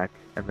it back,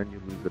 and then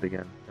you lose it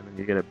again, and then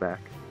you get it back.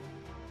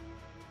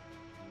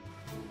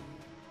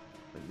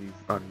 And these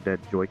undead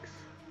joiks.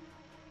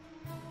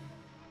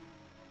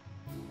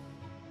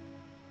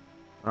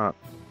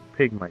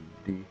 Pig my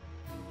D.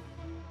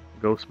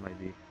 Ghost my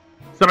D.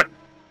 Stop it!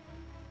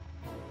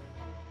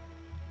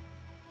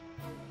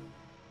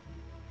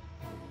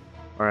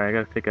 Alright, I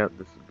gotta take out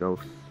this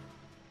ghost.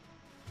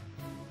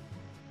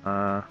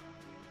 Well,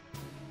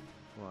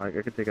 I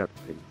could take out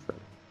the pig instead.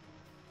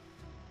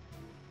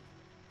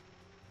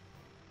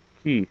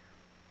 Key.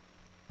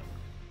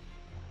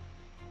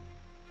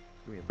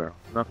 Give me a barrel.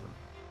 Nothing.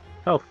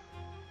 Health.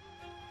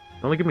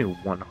 Only give me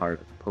 1 heart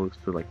as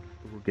opposed to, like,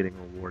 getting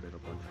rewarded a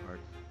bunch of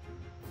hearts.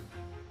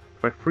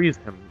 If I freeze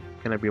him,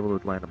 can I be able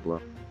to land a blow?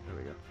 There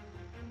we go.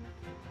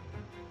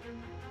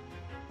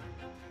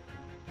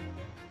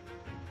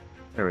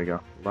 There we go.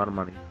 A lot of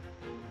money.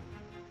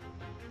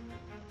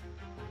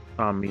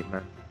 Oh, meat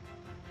man.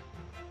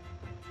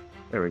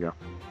 There we go.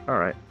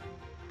 Alright.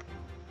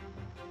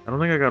 I don't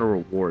think I got a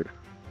reward.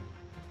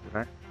 Did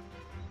I?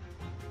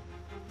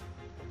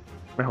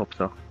 I hope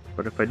so.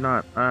 But if I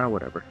not,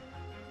 whatever.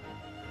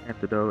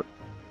 Antidote.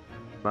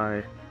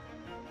 Bye.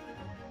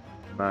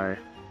 Bye.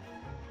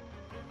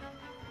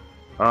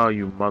 Oh,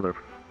 you mother...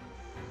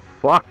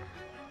 Fuck!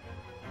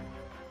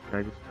 Can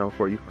I just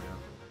teleport you for now?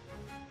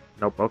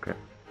 Nope, okay.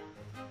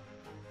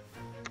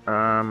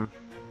 I'll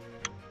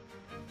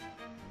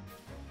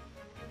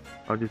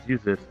just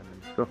use this and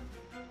then just go.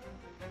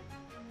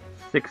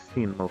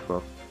 16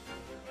 mofo.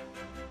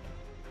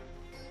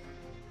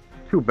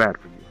 Too bad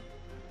for you.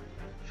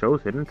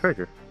 Shows hidden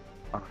treasure.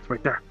 Oh, it's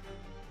right there.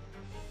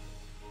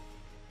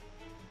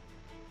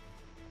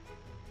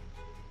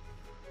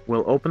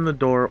 Will open the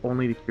door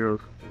only to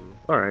heroes.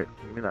 Alright,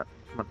 give me that.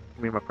 Come on,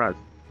 give me my prize.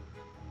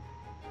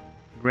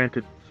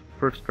 Granted,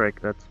 first strike,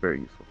 that's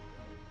very useful.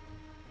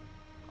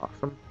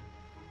 Awesome.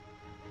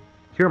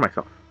 Cure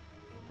myself.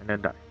 And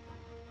then die.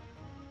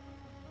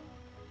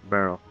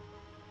 Barrel.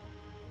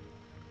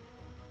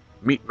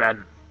 Meat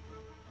man.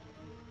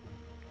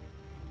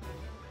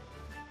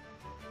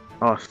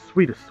 Oh,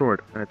 sweetest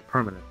sword, and it's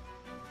permanent.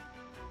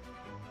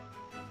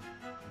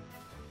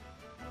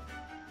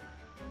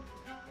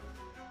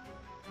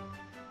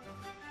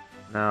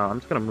 Now, I'm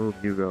just gonna move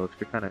you, Ghost.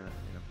 You're kind of in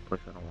a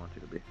place I don't want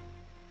you to be.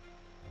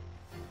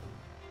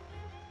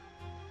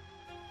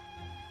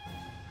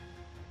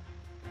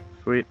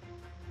 Sweet.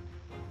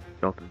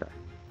 Skeleton die.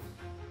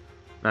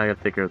 Now I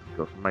gotta take care of this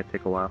ghost. It might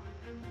take a while.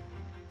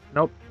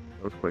 Nope.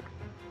 That was quick.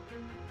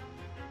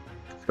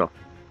 Let's go.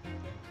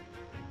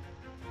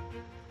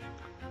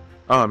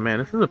 Oh man,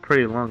 this is a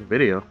pretty long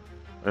video.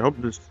 I hope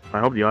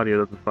the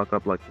audio doesn't fuck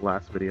up like the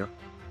last video.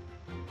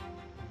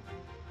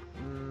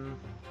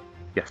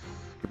 Yes.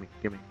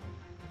 Gimme.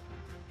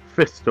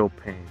 Fisto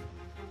pain.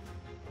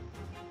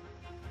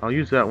 I'll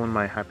use that when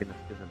my happiness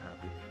isn't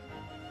happy.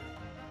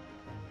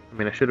 I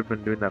mean, I should have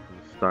been doing that from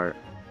the start.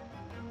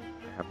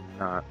 I have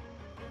not.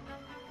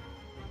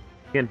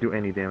 Can't do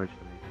any damage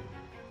to me.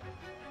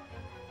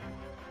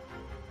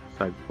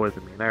 Besides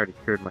poison me, and I already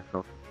cured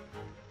myself.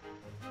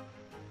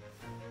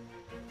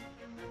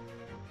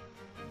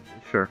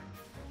 Sure.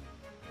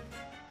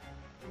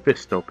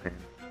 Fisto pain.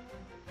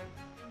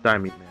 Die,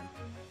 meat man.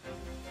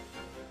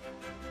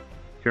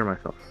 Cure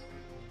myself.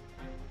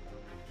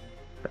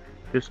 Die.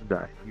 Just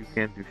die. You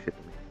can't do shit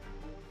to me.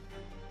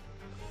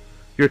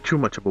 You're too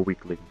much of a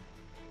weakling.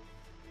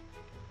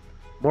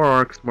 More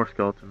orcs, more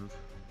skeletons.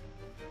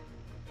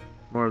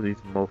 More of these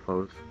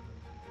mofos.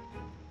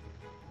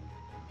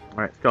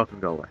 Alright,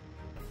 skeleton, go away.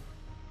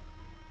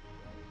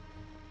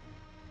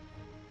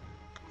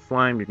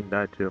 Slime, you can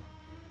die too.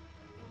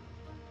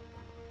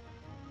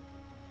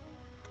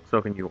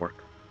 So can you, orc.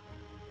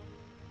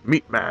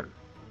 Meat man!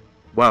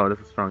 Wow,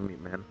 that's a strong meat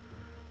man.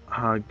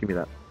 Give me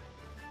that.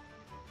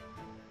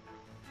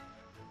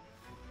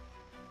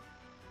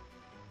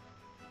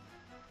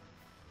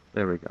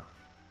 There we go.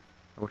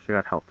 I wish I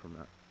got help from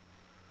that.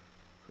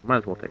 Might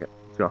as well take it.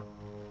 Let's go.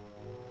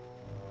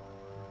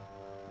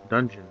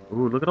 Dungeon.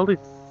 Ooh, look at all these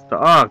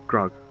stuff. Ah,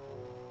 grog.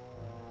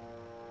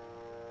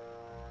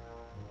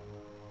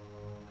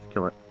 Just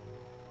kill it.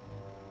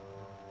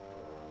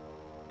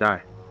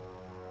 Die.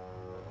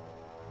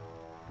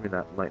 Give me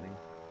that lightning.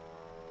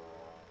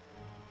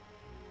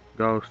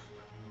 Ghost.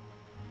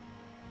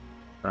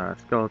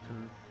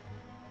 Skeleton.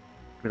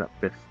 Give me that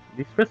fist.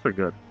 These fists are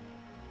good.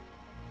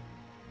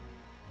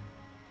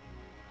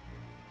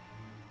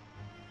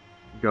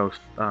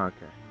 Ghost. Ah,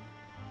 okay.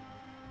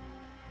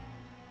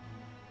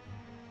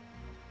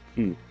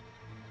 Key.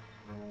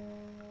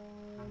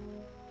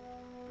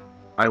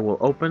 I will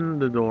open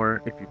the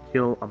door if you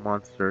kill a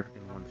monster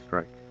in one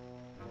strike.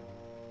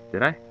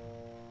 Did I?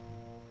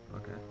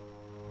 Okay.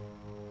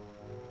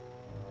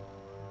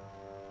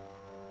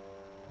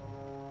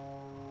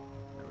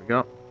 There we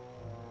go.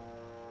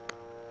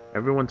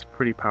 Everyone's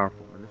pretty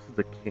powerful, and this is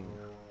the king.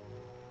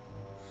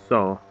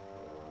 So,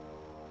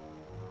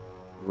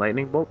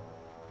 lightning bolt.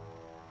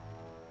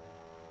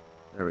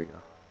 There we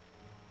go.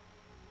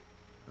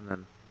 And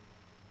then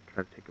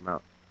try to take him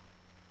out.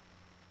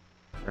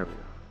 There we go.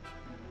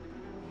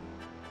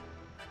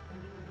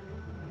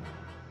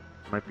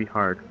 Might be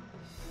hard.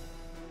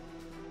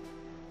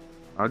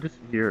 I'll just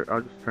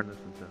turn this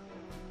into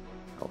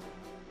health.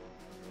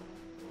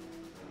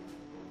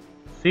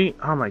 See?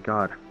 Oh my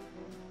god.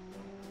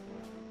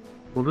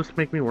 Will this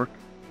make me work?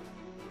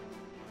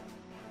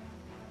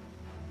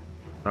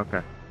 Okay.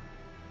 I'm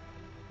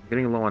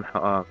getting low on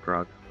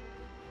grog.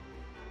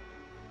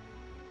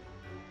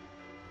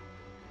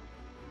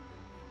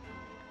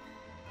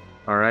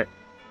 Alright.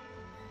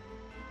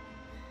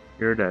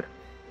 You're dead.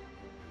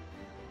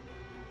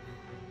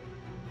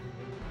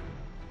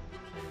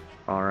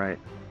 Alright.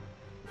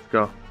 Let's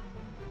go.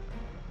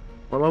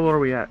 What level are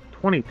we at?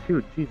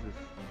 22, Jesus.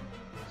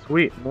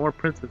 Sweet, more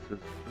princesses.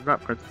 They're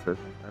not princesses.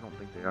 I don't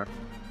think they are.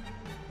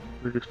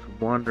 They're just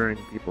wandering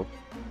people.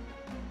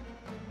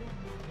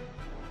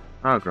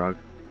 Oh, grog.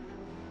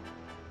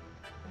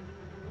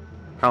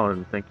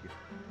 Paladin, thank you.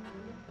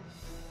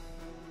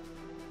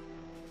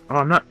 Oh,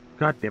 I'm not.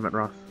 God damn it,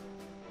 Ross.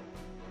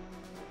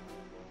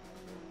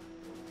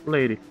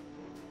 Lady.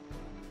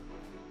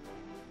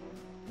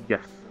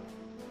 Yes.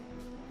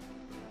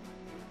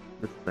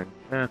 This thing.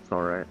 That's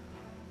alright.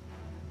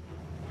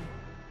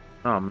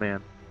 Oh,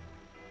 man.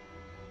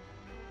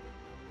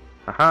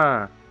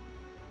 Aha!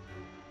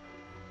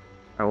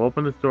 I will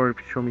open this door if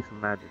you show me some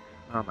magic.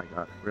 Oh my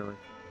god, really?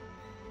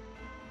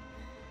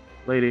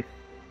 Lady.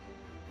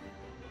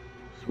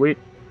 Sweet.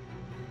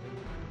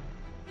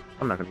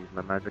 I'm not gonna use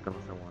my magic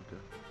unless I want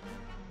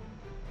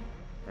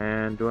to.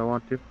 And do I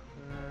want to?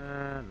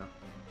 No.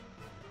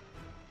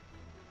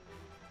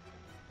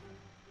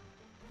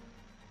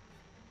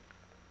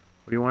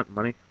 What do you want?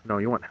 Money? No,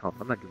 you want health.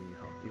 I'm not giving you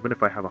health, even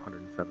if I have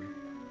 107.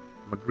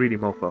 I'm a greedy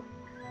mofo.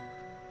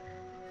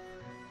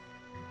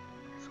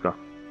 Let's go.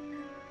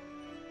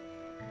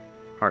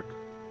 Heart.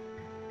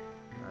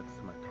 That's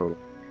my total.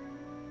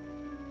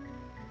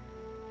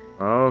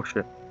 Oh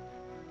shit.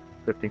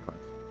 15 coins.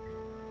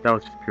 That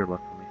was just pure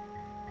luck for me.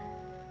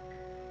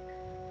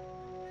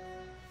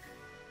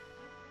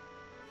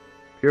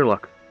 Pure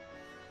luck.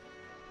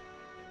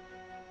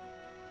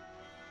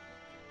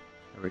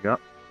 There we go.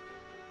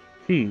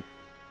 Key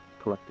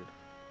collected.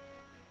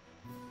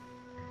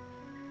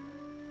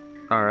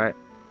 Alright.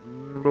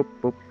 Boop,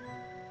 boop.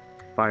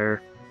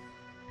 Fire.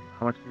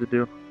 How much does it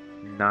do?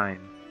 9.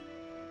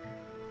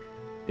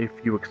 If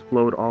you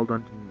explode all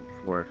dungeon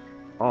floors.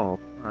 All?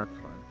 Oh, that's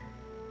fine.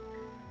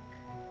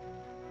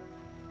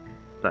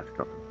 That's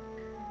coming.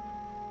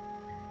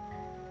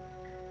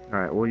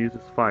 Alright, we'll use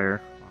this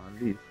fire on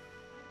these.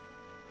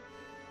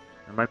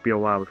 It might be a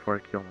while before I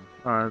kill them.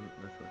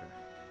 That's okay.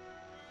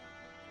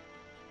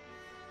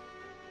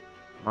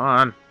 Come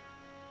on!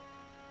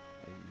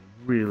 I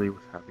really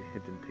was happy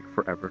it didn't take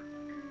forever.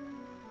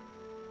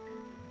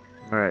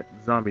 Alright,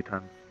 zombie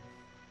time.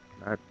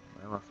 I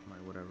lost my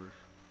whatevers.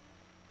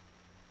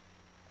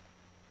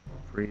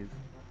 Freeze.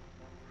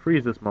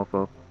 Freeze this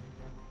mofo.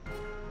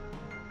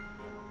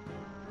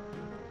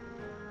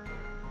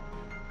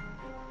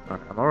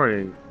 Okay, I'm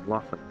already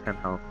lost like 10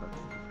 health. That's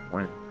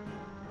disappointing.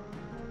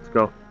 Let's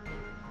go.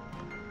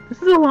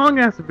 This is a long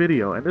ass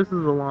video, and this is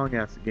a long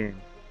ass game.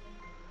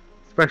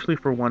 Especially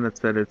for one that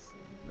said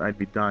I'd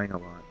be dying a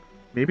lot.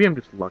 Maybe I'm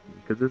just lucky,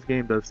 because this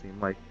game does seem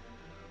like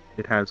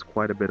it has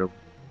quite a bit of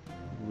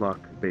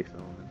luck-based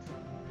elements.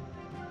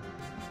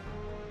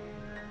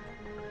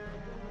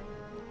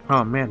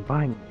 Oh man,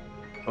 buying...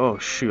 Oh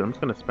shoot, I'm just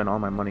gonna spend all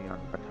my money on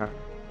attack.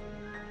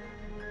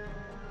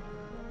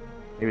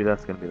 Maybe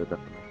that's gonna be the death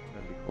of me.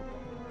 That'd be cool.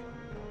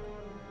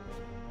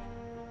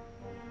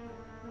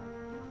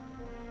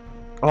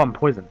 Oh, I'm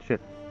poisoned,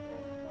 shit.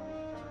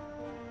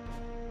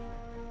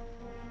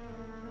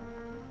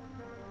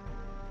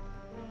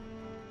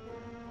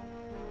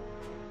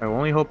 I'm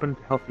only hoping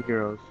healthy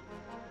heroes.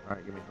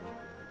 Alright, give me some.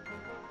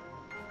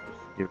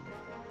 Just give me.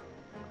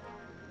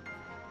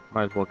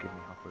 Might as well give me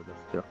health for this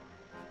too.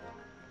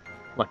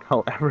 Like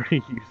I'll ever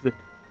use it.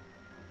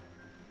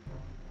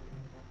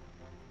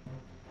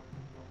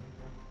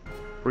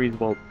 Freeze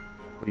bolt.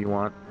 What do you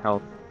want?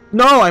 Health.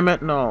 No, I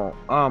meant no.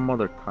 Oh,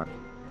 mother cunt.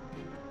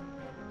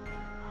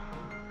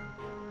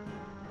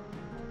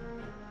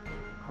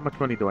 How much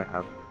money do I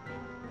have?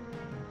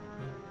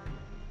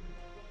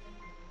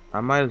 I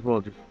might as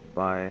well just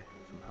buy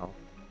some health.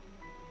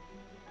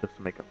 Just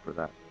to make up for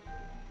that.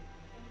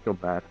 I feel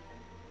bad.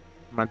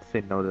 I meant to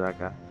say no to that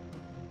guy.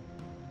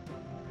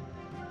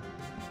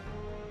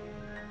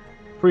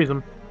 Freeze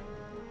him.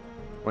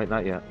 Wait,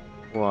 not yet.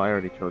 Well, I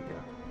already chose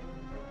yeah.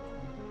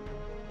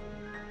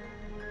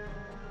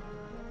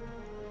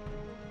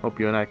 Hope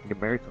you and I can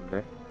get married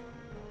someday.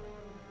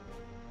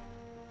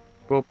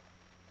 Boop.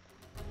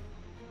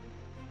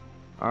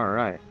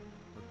 Alright.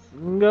 Let's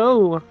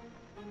go!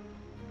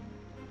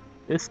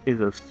 This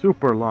is a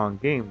super long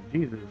game,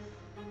 Jesus.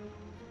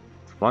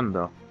 It's fun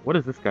though. What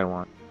does this guy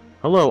want?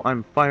 Hello,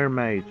 I'm Fire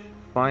Mage.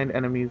 Find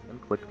enemies and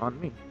click on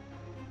me.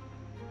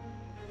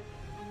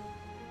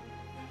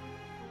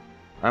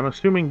 I'm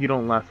assuming you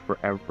don't last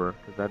forever,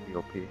 because that'd be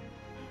OP.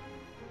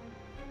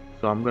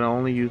 So I'm gonna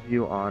only use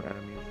you on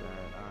enemies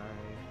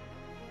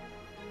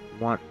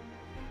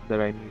that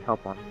I need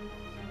help on.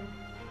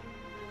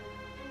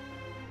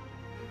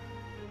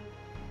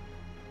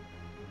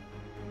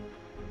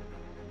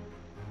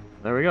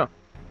 There we go.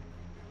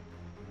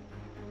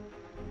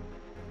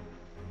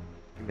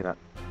 Give me that.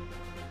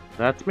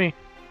 That's me.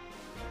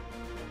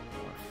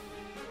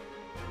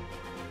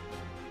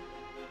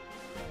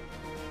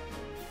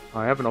 Oh,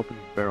 I haven't opened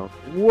these barrels.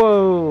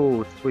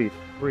 Whoa! Sweet.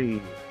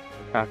 Free.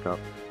 Pack up.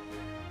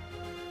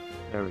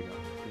 There we go.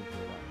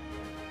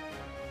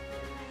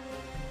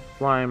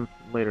 Slime.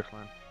 Later,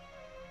 slime.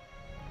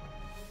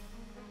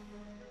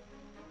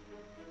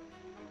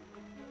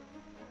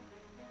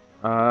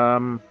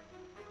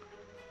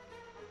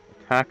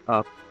 Attack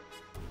up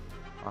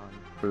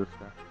for this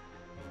guy.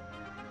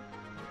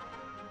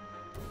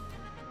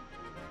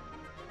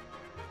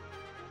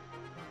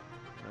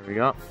 There we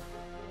go.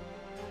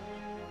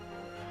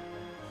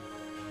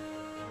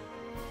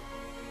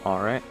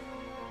 Alright.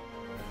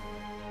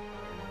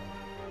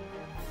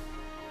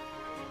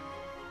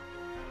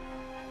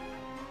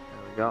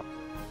 There we go.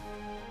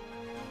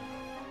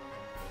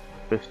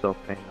 Fist of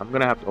Pain. I'm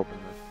gonna have to open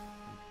this.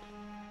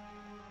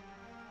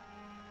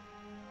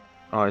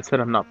 Oh, I said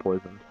I'm not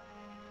poisoned.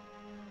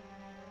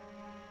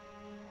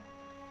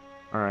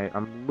 Alright,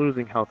 I'm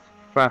losing health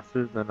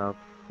faster than a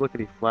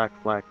flickety flack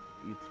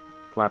eats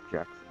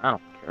flapjacks. I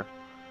don't care.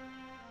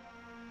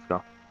 Let's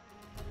go.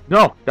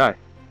 No! Die!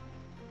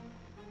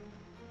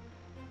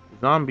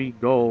 Zombie,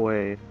 go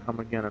away. Come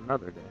again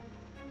another day.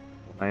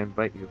 When I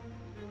invite you.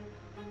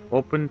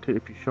 Open to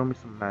if you show me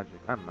some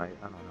magic. I might.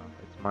 I don't know.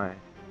 It's my...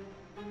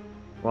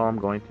 Well, I'm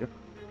going to.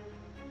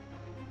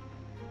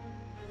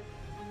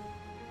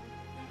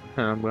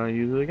 And I'm going to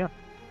use it again.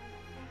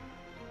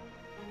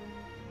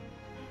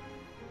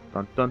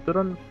 Dun dun dun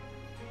dun.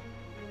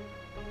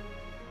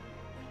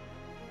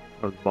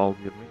 Those balls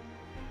give me.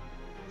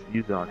 Let's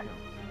use it on him.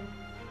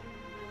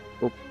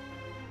 Oh.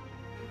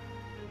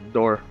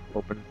 Door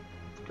open.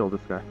 Let's kill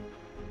this guy.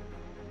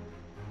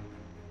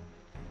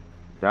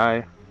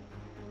 Die.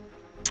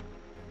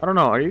 I don't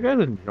know. Are you guys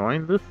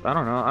enjoying this? I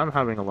don't know. I'm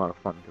having a lot of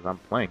fun because I'm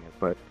playing it,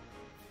 but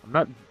I'm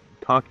not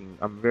talking.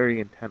 I'm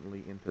very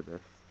intently into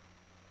this.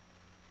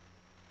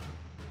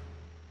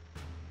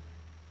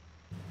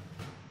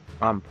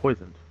 I'm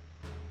poisoned.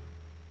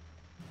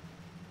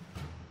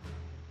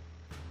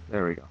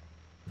 There we go.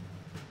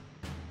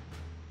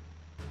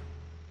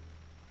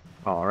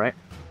 Alright.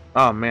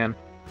 Oh, man.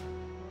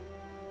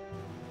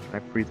 Can I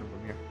freeze him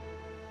from here?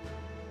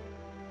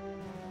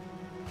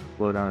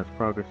 Slow down his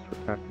progress to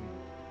attack me.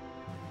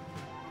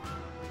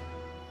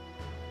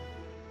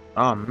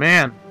 Oh,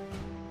 man!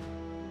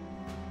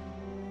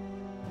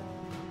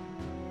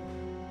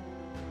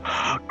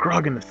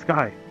 Grog in the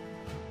sky!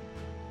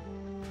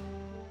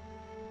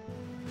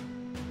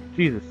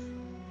 Jesus.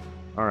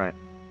 Alright.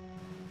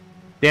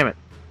 Damn it.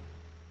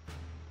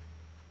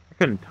 I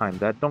couldn't time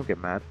that. Don't get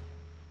mad.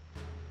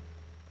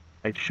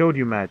 I showed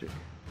you magic.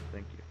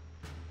 Thank you.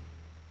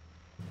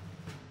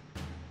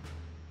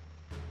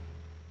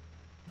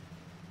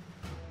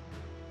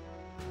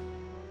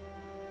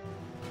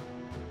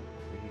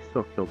 He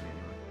still killed me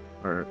anyway.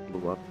 Or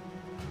blew up.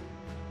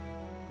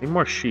 Need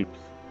more sheeps.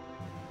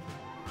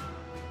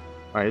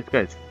 Alright, this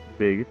guy's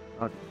big.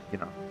 I'll just, you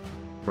know,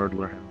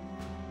 murder him.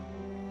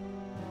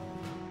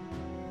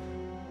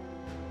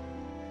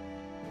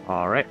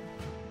 Alright.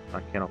 I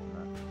can't open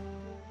that.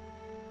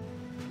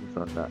 Give me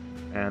some of that.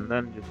 And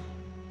then just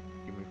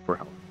give me 4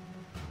 health.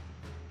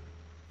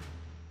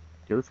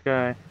 Kill this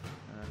guy. And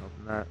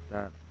open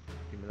that.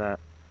 Give me that.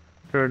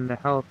 Turn the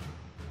health.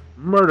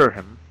 Murder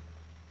him.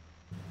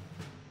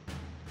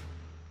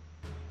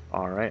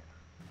 Alright.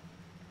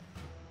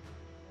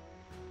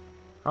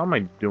 How am I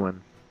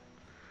doing?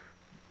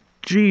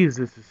 Jeez,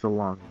 this is a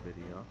long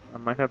video. I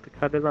might have to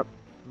cut it up.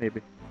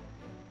 Maybe.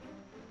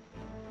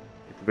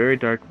 It's very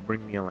dark.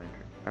 Bring me a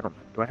lantern. I don't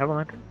know. Do I have a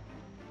lantern?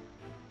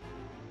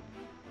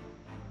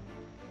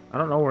 I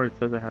don't know where it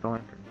says I had a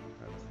lantern.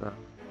 That's, yeah.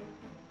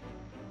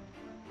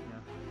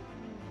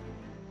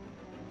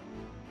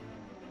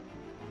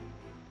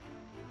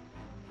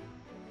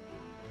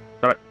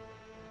 Stop it.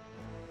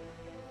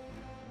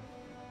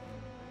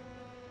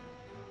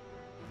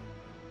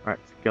 Alright,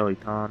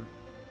 skeleton.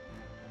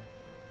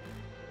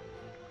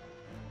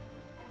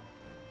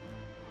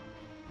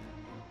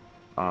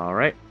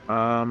 Alright,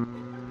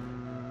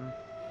 there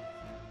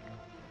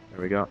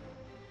we go.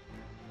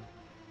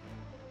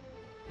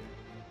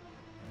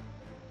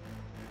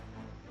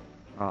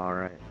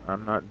 Alright,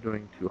 I'm not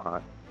doing too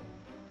hot.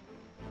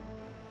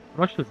 How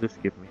much does this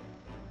give me?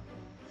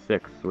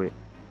 6, sweet.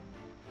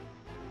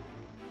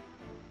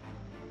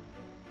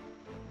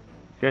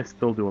 These guys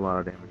still do a lot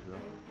of damage though.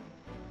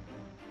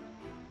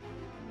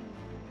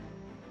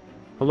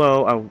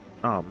 Hello,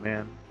 oh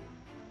man.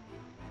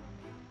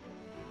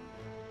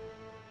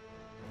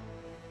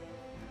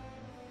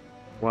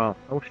 Well,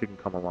 I wish you can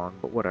come along,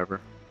 but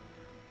whatever.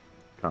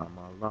 Come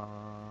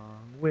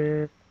along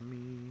with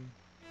me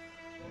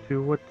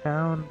to a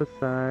town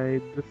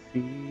beside the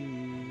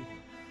sea.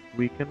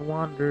 We can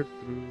wander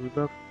through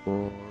the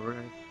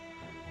forest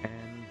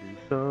and do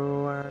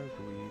so as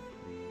we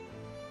please.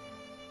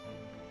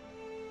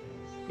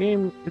 This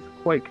game is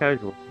quite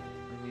casual. I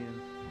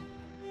mean,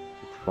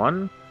 it's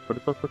fun, but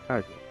it's also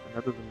casual, and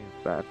that doesn't mean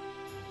it's bad.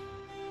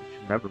 It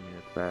should never mean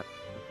it's bad.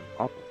 It's an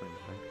awful thing to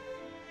think.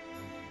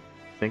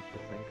 Think to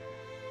think.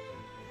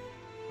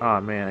 Ah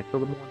man, I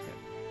killed him one hit.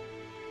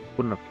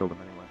 Wouldn't have killed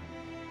him anyway.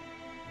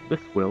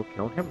 This will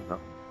kill him though.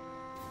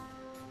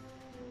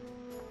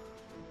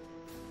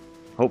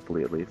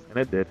 Hopefully at least, and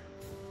it did.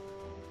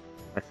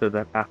 I said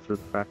that after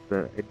the fact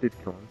that it did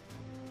kill him,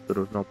 so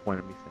there was no point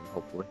in me saying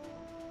hopefully.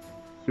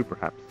 Super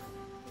haps.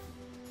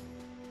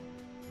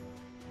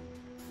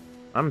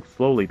 I'm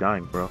slowly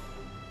dying, bro.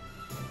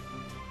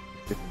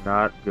 This is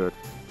not good.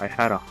 I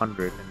had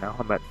 100 and now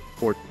I'm at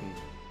 14.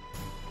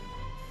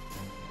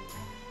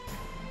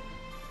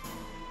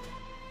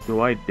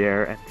 Do I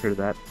dare enter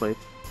that place?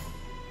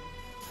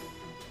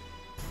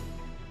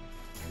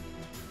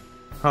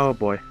 Oh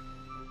boy.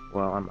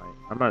 Well, I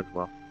might as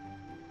well.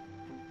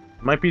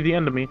 It might be the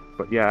end of me,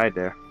 but yeah, I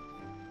dare.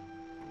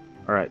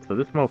 Alright, so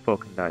this mofo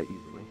can die easily.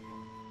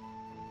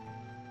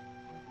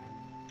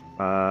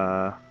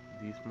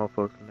 These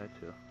mofos can die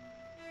too.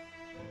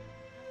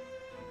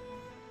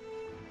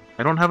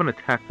 I don't have an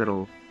attack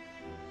that'll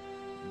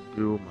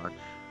do much.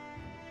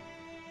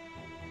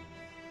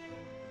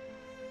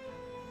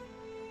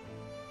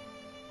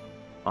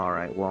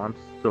 Alright, well, I'm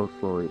still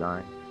slowly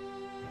dying.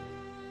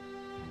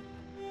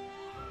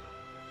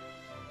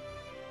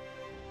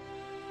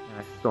 And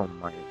I still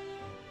might.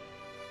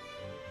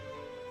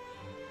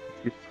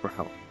 It's used for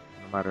health,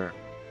 no matter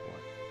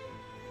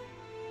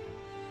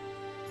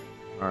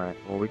what. Alright,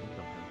 well, we can kill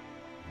him.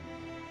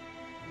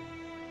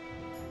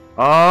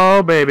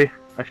 Oh, baby!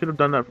 I should have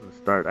done that from the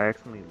start. I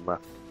accidentally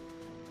left.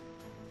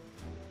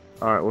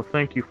 Alright, well,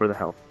 thank you for the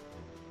health.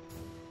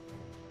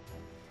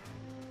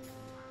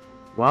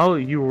 While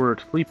you were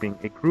sleeping,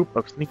 a group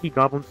of sneaky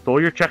goblins stole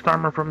your chest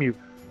armor from you.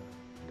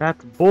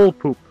 That's bull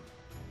poop.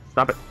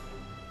 Stop it.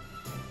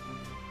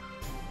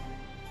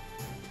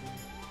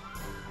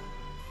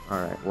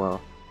 Alright,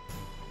 well.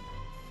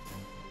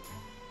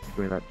 Give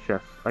me that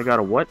chest. I got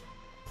a what?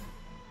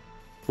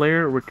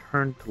 Player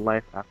returned to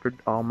life after...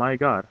 Oh my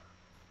god.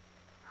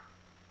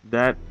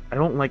 That... I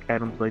don't like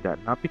items like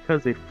that. Not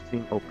because they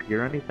seem OP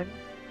or anything,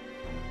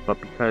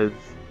 but because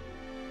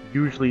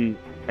usually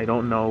I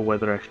don't know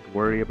whether I should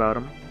worry about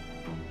them.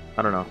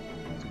 I don't know.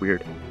 It's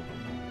weird.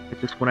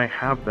 It's just when I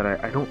have that,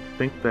 I don't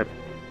think that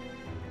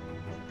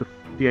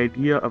the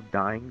idea of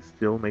dying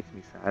still makes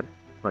me sad,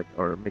 like,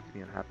 or makes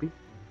me unhappy.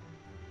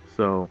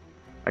 So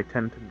I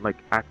tend to like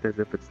act as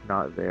if it's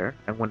not there,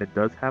 and when it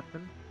does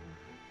happen,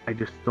 I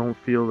just don't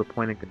feel the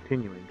point in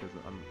continuing because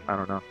I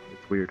don't know.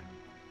 It's weird.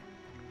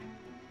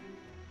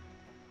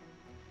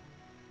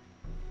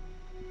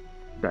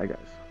 Die, guys.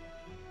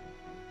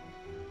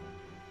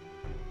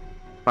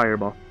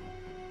 Fireball.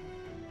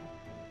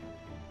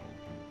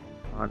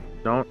 Come on,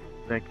 don't.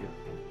 Thank you.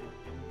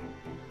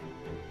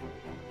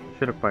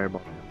 Should have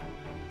fireballed him.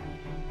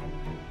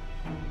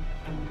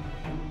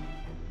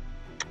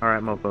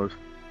 Alright, mofos.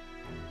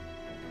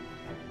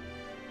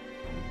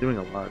 He's doing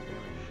a lot of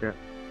damage. Shit.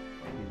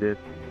 He did.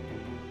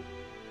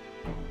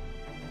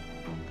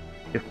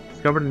 If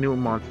discovered a new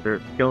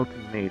monster,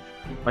 Skeleton Mage.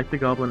 Like the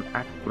Goblin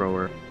Axe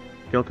Thrower,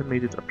 Skeleton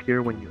Mages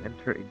appear when you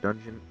enter a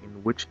dungeon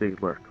in which they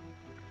lurk.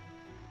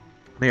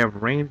 They have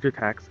ranged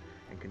attacks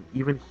and can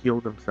even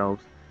heal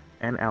themselves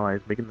and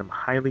allies, making them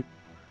highly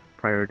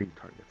priority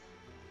targets.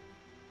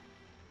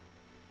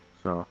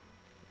 So,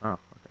 oh,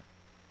 okay.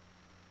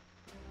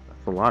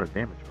 That's a lot of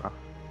damage, bro.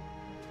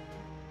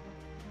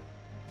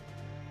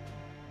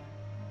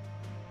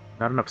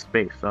 Not enough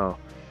space, oh,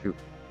 shoot.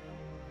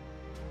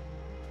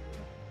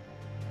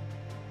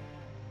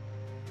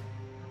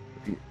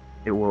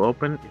 It will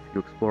open if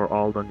you explore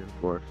all dungeon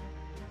floors.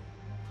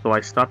 So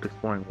I stopped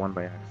exploring one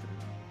by accident.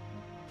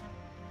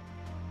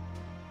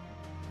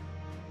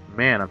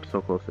 Man, I'm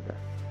so close to death.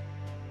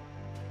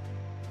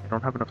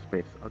 don't have enough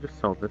space. I'll just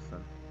sell this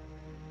then.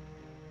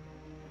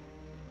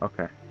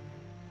 Okay.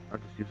 I'll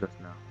just use this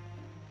now.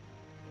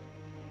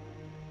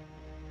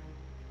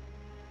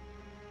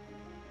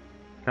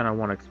 Kinda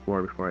wanna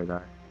explore before I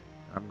die.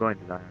 I'm going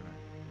to die, aren't I?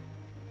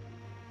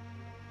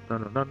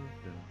 Dun dun dun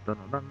dun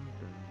dun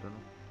dun dun.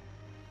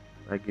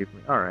 That gave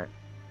me. Alright.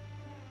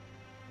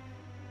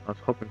 I was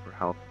hoping for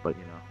health, but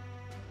you know.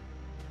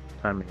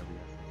 Timing of the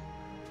essence.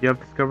 You have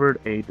discovered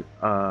a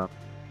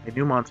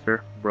new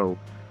monster, Rogue.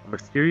 A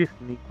mysterious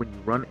sneak. When you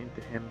run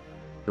into him,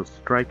 he'll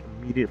strike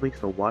immediately,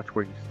 so watch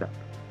where you step.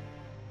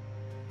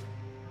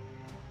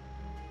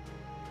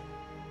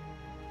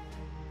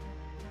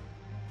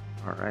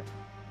 Alright.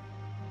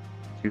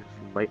 Let's use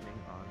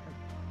lightning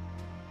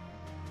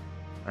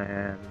on him.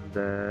 And,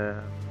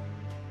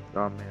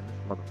 oh man,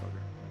 this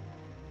motherfucker.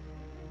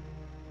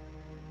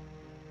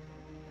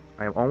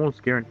 I am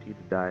almost guaranteed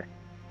to die.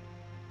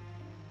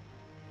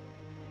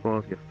 Well,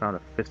 if you found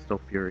a Fisto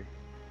Fury.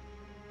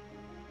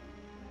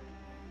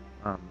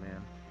 Oh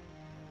man.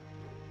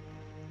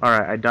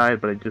 Alright, I died,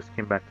 but I just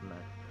came back to life.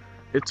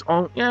 It's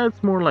all, yeah,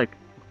 it's more like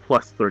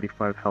plus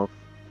 35 health.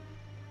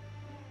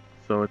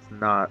 So it's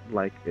not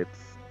like it's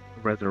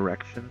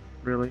resurrection,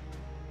 really.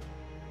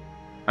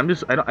 I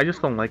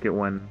just don't like it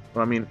when,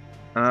 well, I mean,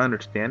 I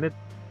understand it,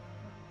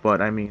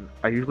 but I mean,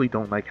 I usually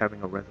don't like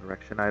having a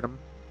resurrection item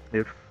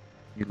if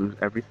you lose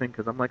everything,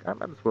 because I'm like, I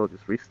might as well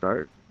just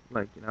restart,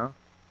 like, you know.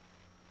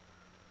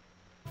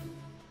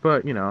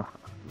 But, you know,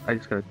 I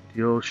just gotta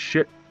deal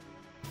shit.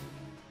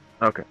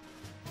 Okay.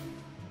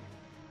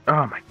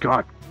 Oh my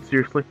god,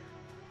 seriously?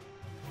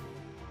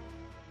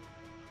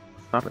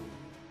 Stop it.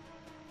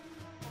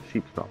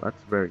 Sheep spell,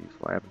 that's very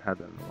useful. I haven't had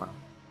that in a while.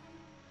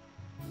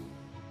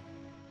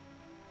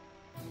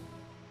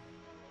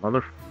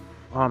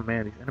 Oh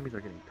man, these enemies are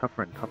getting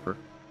tougher and tougher.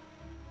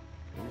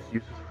 Can I just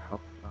use this for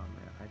health? Oh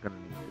man, I'm gonna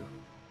need to.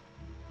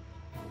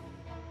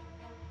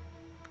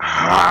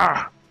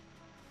 Ah!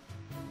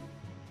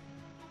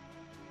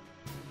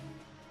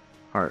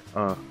 Heart,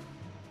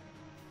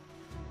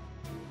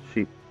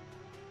 sheep.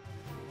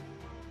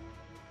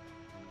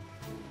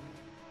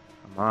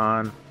 Come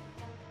on.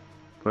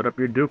 Put up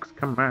your dukes,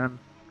 come on.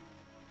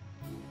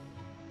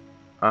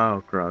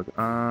 Oh, Grog.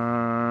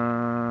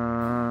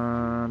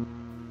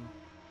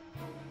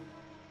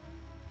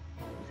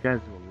 These guys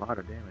do a lot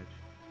of damage.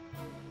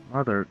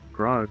 Mother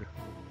Grog.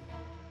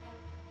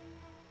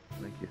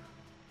 Thank you.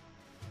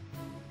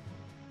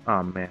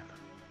 Oh man.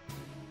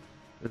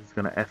 This is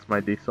gonna S my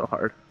D so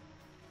hard.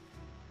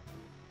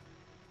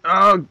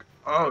 Oh,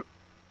 oh,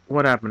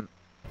 what happened?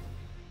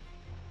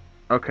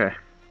 Okay.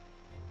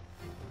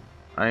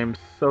 I am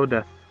so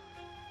death.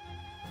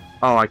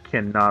 Oh, I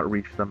cannot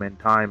reach them in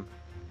time.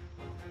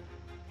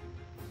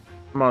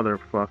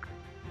 Motherfuck.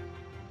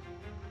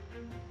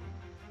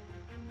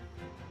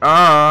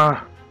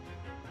 Ah!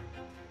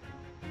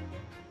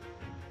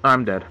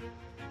 I'm dead.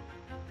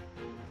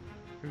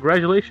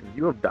 Congratulations,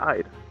 you have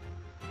died.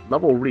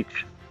 Level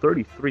reached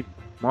 33.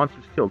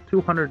 Monsters killed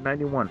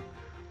 291.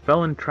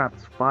 Fell in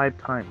traps 5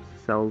 times.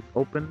 Cells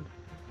opened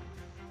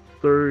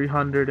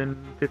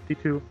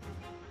 352.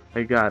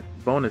 I got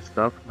bonus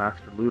stuff,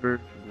 Master Looter,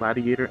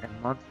 Gladiator,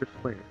 and Monster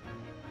Slayer.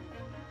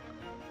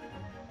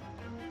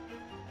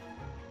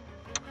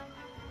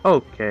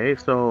 Okay,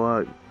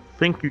 so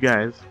thank you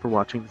guys for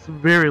watching this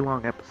very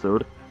long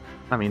episode.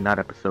 I mean, not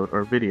episode,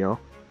 or video.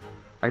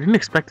 I didn't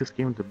expect this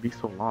game to be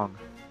so long.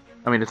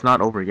 I mean, it's not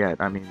over yet.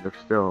 I mean, there's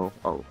still,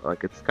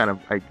 like, it's kind of,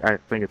 I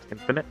think it's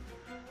infinite.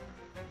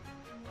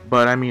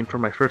 But, I mean, for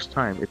my first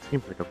time, it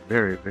seems like a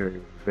very, very,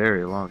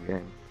 very long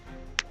game.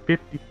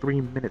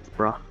 53 minutes,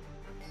 bruh.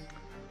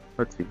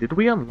 Let's see, did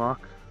we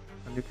unlock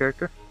a new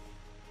character?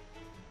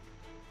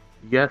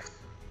 Yes.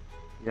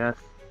 Yes.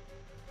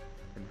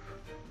 And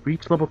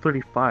reach level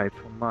 35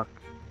 to unlock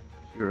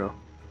hero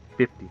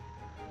 50.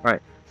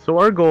 Alright, so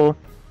our goal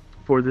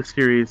for this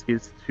series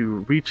is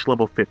to reach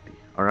level 50,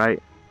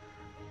 alright?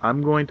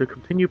 I'm going to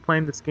continue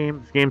playing this game.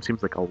 This game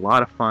seems like a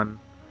lot of fun.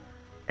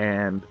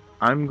 And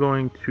I'm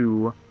going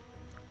to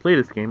play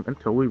this game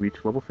until we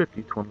reach level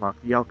 50 to unlock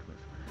the Alchemist.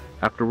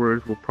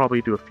 Afterwards, we'll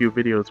probably do a few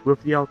videos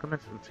with the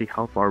Alchemist and see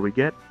how far we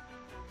get.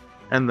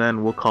 And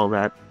then we'll call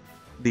that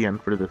the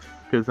end for this.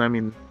 Because, I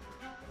mean,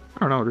 I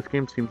don't know, this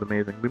game seems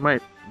amazing. We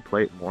might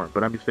play it more,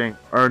 but I'm just saying,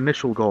 our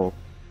initial goal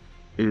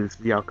is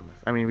the Alchemist.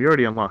 I mean, we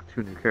already unlocked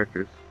 2 new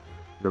characters,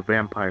 the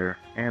Vampire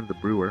and the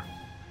Brewer.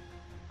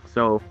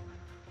 So,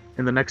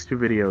 in the next 2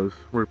 videos,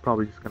 we're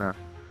probably just gonna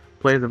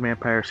play as the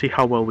Vampire, see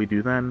how well we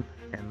do then,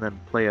 and then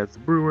play as the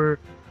Brewer,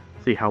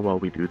 see how well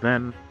we do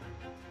then,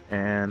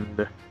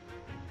 and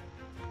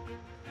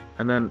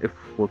then if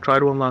we'll try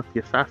to unlock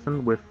the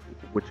Assassin with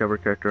whichever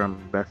character I'm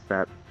best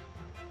at,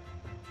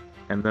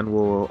 and then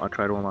we'll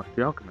try to unlock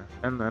the Alchemist,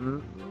 and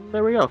then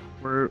there we go.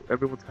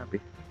 Everyone's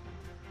happy.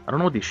 I don't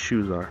know what these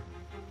shoes are.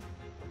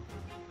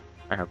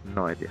 I have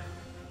no idea.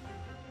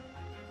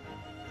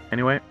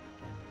 Anyway,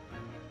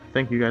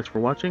 thank you guys for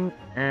watching,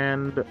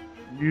 and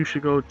you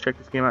should go check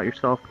this game out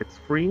yourself. It's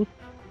free,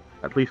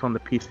 at least on the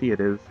PC it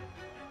is.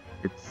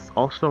 It's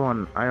also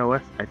on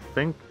iOS. I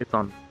think it's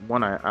on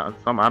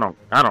some. I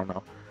don't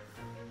know.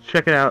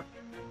 Check it out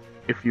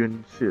if you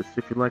insist.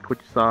 If you like what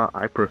you saw,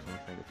 I personally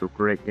think it's a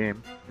great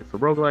game. It's a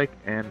roguelike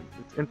and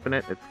it's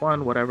infinite. It's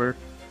fun. Whatever,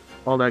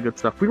 all that good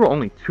stuff. We were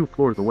only 2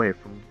 floors away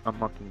from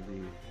unlocking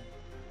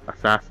the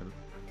assassin.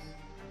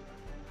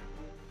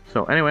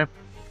 So anyway,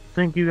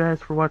 thank you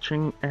guys for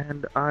watching,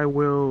 and I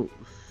will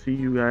see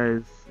you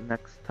guys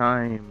next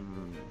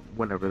time,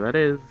 whenever that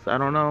is. I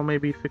don't know,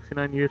 maybe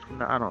 69 years from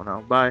now. I don't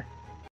know. Bye.